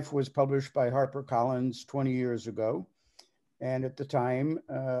 My wife was published by HarperCollins 20 years ago. And at the time,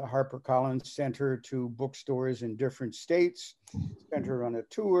 HarperCollins sent her to bookstores in different states, sent her on a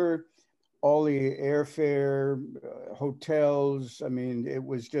tour, all the airfare, hotels. I mean, it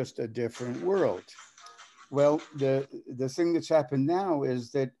was just a different world. Well, the thing that's happened now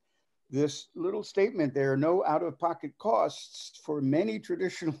is that this little statement, there are no out-of-pocket costs for many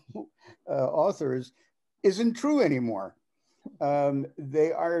traditional authors, isn't true anymore.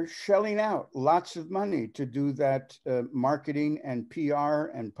 They are shelling out lots of money to do that marketing and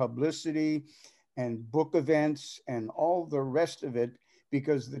PR and publicity and book events and all the rest of it,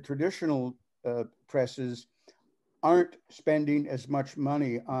 because the traditional presses aren't spending as much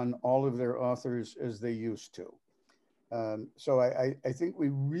money on all of their authors as they used to. So I think we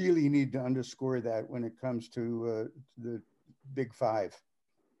really need to underscore that when it comes to the big five.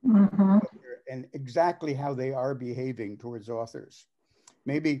 Mm-hmm. And exactly how they are behaving towards authors.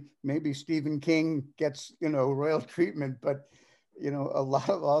 Maybe Stephen King gets, royal treatment, but, a lot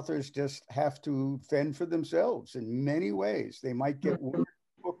of authors just have to fend for themselves in many ways. They might get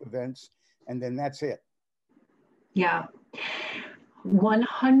book events and then that's it. Yeah,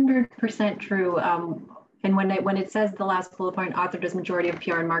 100% true. And when it says the last bullet point, author does majority of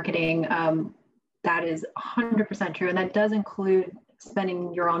PR and marketing, that is 100% true. And that does include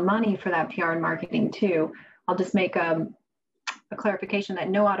spending your own money for that PR and marketing too. I'll just make a clarification that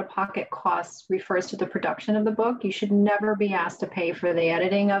no out-of-pocket costs refers to the production of the book. You should never be asked to pay for the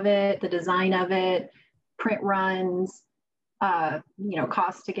editing of it, the design of it, print runs,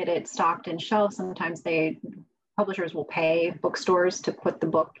 costs to get it stocked in shelves. Sometimes publishers will pay bookstores to put the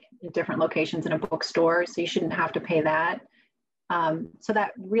book in different locations in a bookstore, so you shouldn't have to pay that. So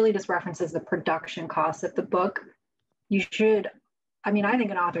that really just references the production costs of the book. You should, I think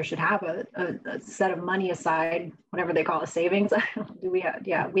an author should have a set of money aside, whatever they call it, savings. We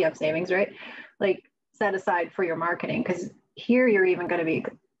have savings, right? Like set aside for your marketing, because here you're even going to be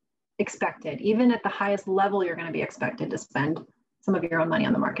expected. Even at the highest level, you're going to be expected to spend some of your own money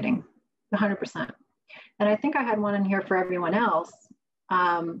on the marketing, 100%. And I think I had one in here for everyone else.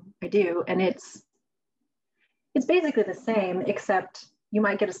 I do, and it's basically the same, except you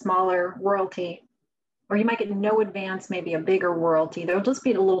might get a smaller royalty, or you might get no advance, maybe a bigger royalty. There'll just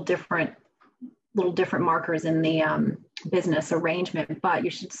be little different markers in the business arrangement, but you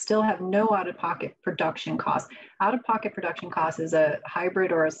should still have no out-of-pocket production costs. Out-of-pocket production costs is a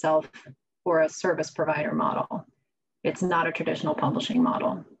hybrid or a self or a service provider model. It's not a traditional publishing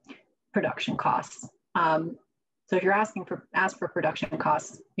model, production costs. So if you're ask for production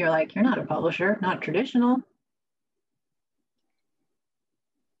costs, you're like, you're not a publisher, not traditional.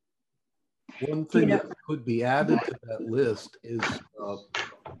 One thing that could be added to that list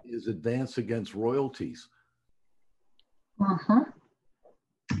is advance against royalties.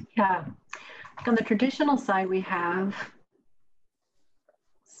 Yeah. On the traditional side, we have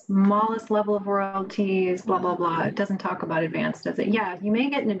smallest level of royalties, blah, blah, blah. It doesn't talk about advance, does it? Yeah, you may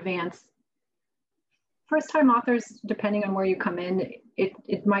get an advance. First-time authors, depending on where you come in,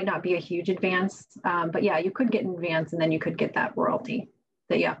 it might not be a huge advance, but yeah, you could get an advance and then you could get that royalty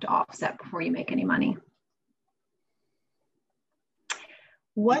that you have to offset before you make any money.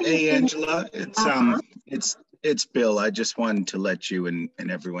 What hey, Angela, it's Bill. I just wanted to let you and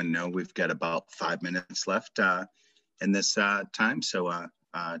everyone know we've got about 5 minutes left in this time. So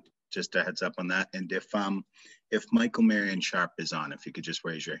just a heads up on that. And if Michael Marion Sharp is on, if you could just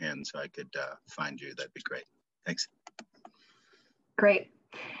raise your hand so I could find you, that'd be great. Thanks. Great.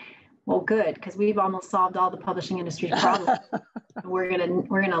 Well, good, because we've almost solved all the publishing industry's problems. We're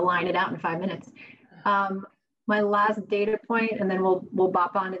gonna line it out in 5 minutes. My last data point, and then we'll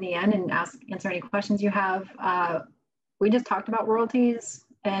bop on to the end and answer any questions you have. We just talked about royalties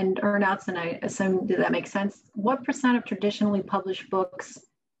and earnouts, and I assume, did that make sense? What % of traditionally published books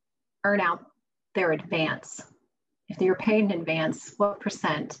earn out their advance? If you're paid in advance, what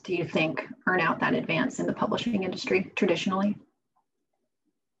 % do you think earn out that advance in the publishing industry traditionally?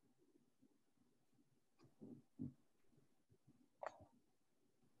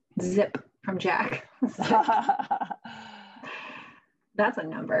 Zip from Jack. That's a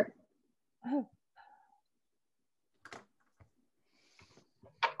number.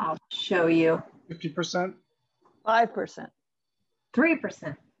 I'll show you. 50%? 5%.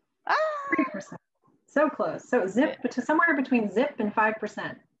 3%. 3%. So close. So zip, somewhere between zip and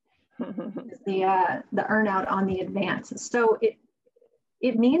 5% is the earn out on the advance. So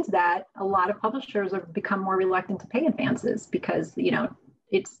it means that a lot of publishers have become more reluctant to pay advances because, you know,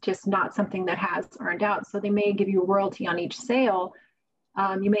 it's just not something that has earned out. So they may give you a royalty on each sale.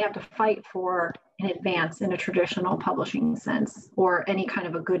 You may have to fight for an advance in a traditional publishing sense, or any kind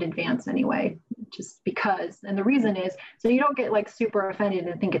of a good advance anyway, just because. And the reason is, so you don't get like super offended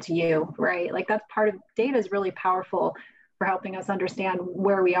and think it's you, right? Like that's part of data is really powerful for helping us understand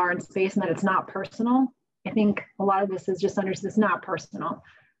where we are in space and that it's not personal. I think a lot of this is just it's not personal.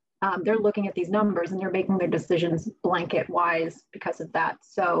 They're looking at these numbers and they're making their decisions blanket wise because of that.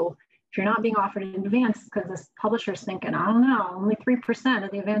 So if you're not being offered in advance because this publisher's thinking, I don't know, only 3%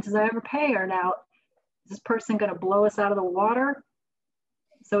 of the advances I ever pay are now, is this person going to blow us out of the water?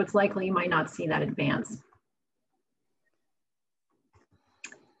 So it's likely you might not see that advance.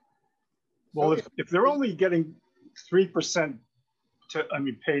 Well, if they're only getting 3%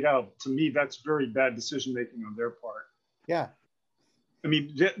 paid out, to me, that's very bad decision making on their part. Yeah. I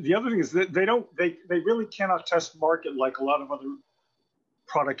mean, the other thing is that they really cannot test market like a lot of other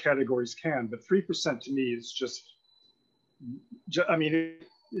product categories can. But 3% to me is just I mean,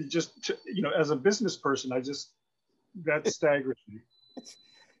 it just, you know, as a business person, that staggers me.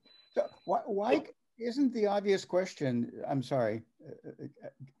 So why isn't the obvious question? I'm sorry,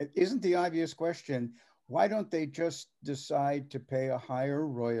 isn't the obvious question? Why don't they just decide to pay a higher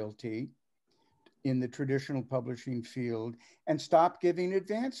royalty in the traditional publishing field and stop giving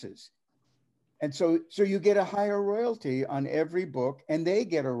advances? And so you get a higher royalty on every book and they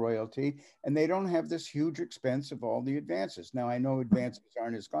get a royalty and they don't have this huge expense of all the advances. Now, I know advances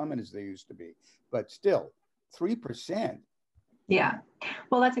aren't as common as they used to be, but still 3%. Yeah,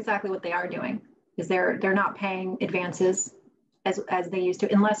 well, that's exactly what they are doing, is they're not paying advances as they used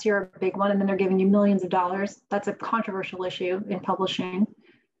to, unless you're a big one and then they're giving you millions of dollars. That's a controversial issue in publishing.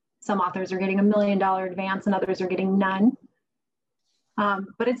 Some authors are getting $1 million advance and others are getting none.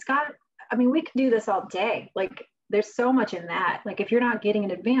 But it's got, I mean, we could do this all day. Like there's so much in that. Like if you're not getting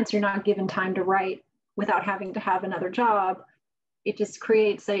an advance, you're not given time to write without having to have another job. It just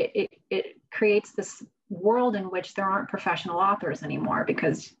creates it creates this world in which there aren't professional authors anymore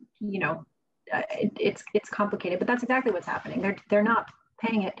because, you know, it's complicated, but that's exactly what's happening. They're not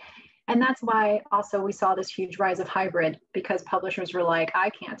paying it. And that's why also we saw this huge rise of hybrid, because publishers were like, I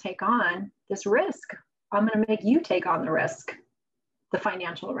can't take on this risk. I'm going to make you take on the risk, the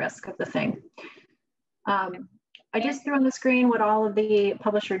financial risk of the thing. I just threw on the screen what all of the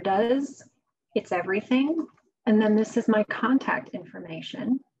publisher does. It's everything. And then this is my contact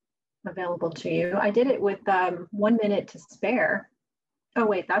information available to you. I did it with 1 minute to spare. Oh,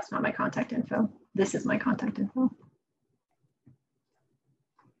 wait, that's not my contact info. This is my contact info.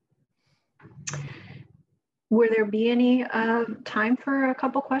 Will there be any time for a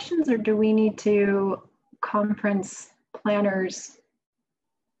couple questions, or do we need to conference planners?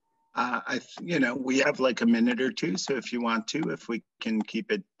 We have like a minute or two. So if you want to, if we can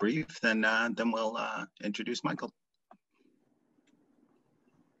keep it brief, then we'll introduce Michael.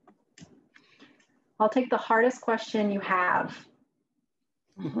 I'll take the hardest question you have.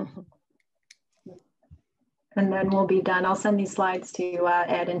 And then we'll be done. I'll send these slides to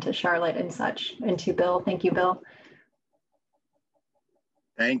Ed and to Charlotte and such, and to Bill. Thank you, Bill.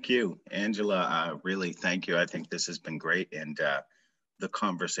 Thank you, Angela. Really, thank you. I think this has been great, and the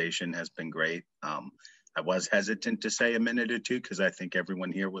conversation has been great. I was hesitant to say a minute or two because I think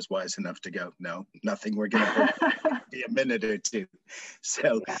everyone here was wise enough to go, no, nothing we're going to be a minute or two.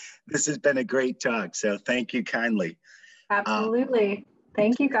 So yeah. This has been a great talk. So thank you kindly. Absolutely.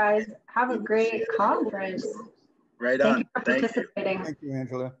 Thank you guys. Have a great conference. Right on. Thank you for participating. Thank you,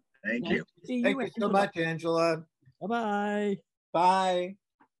 Angela. Thank you. Thank you so much, Angela. Bye-bye. Bye.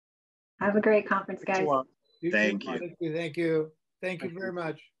 Have a great conference, guys. Thank you. Thank you. Thank you very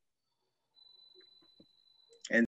much.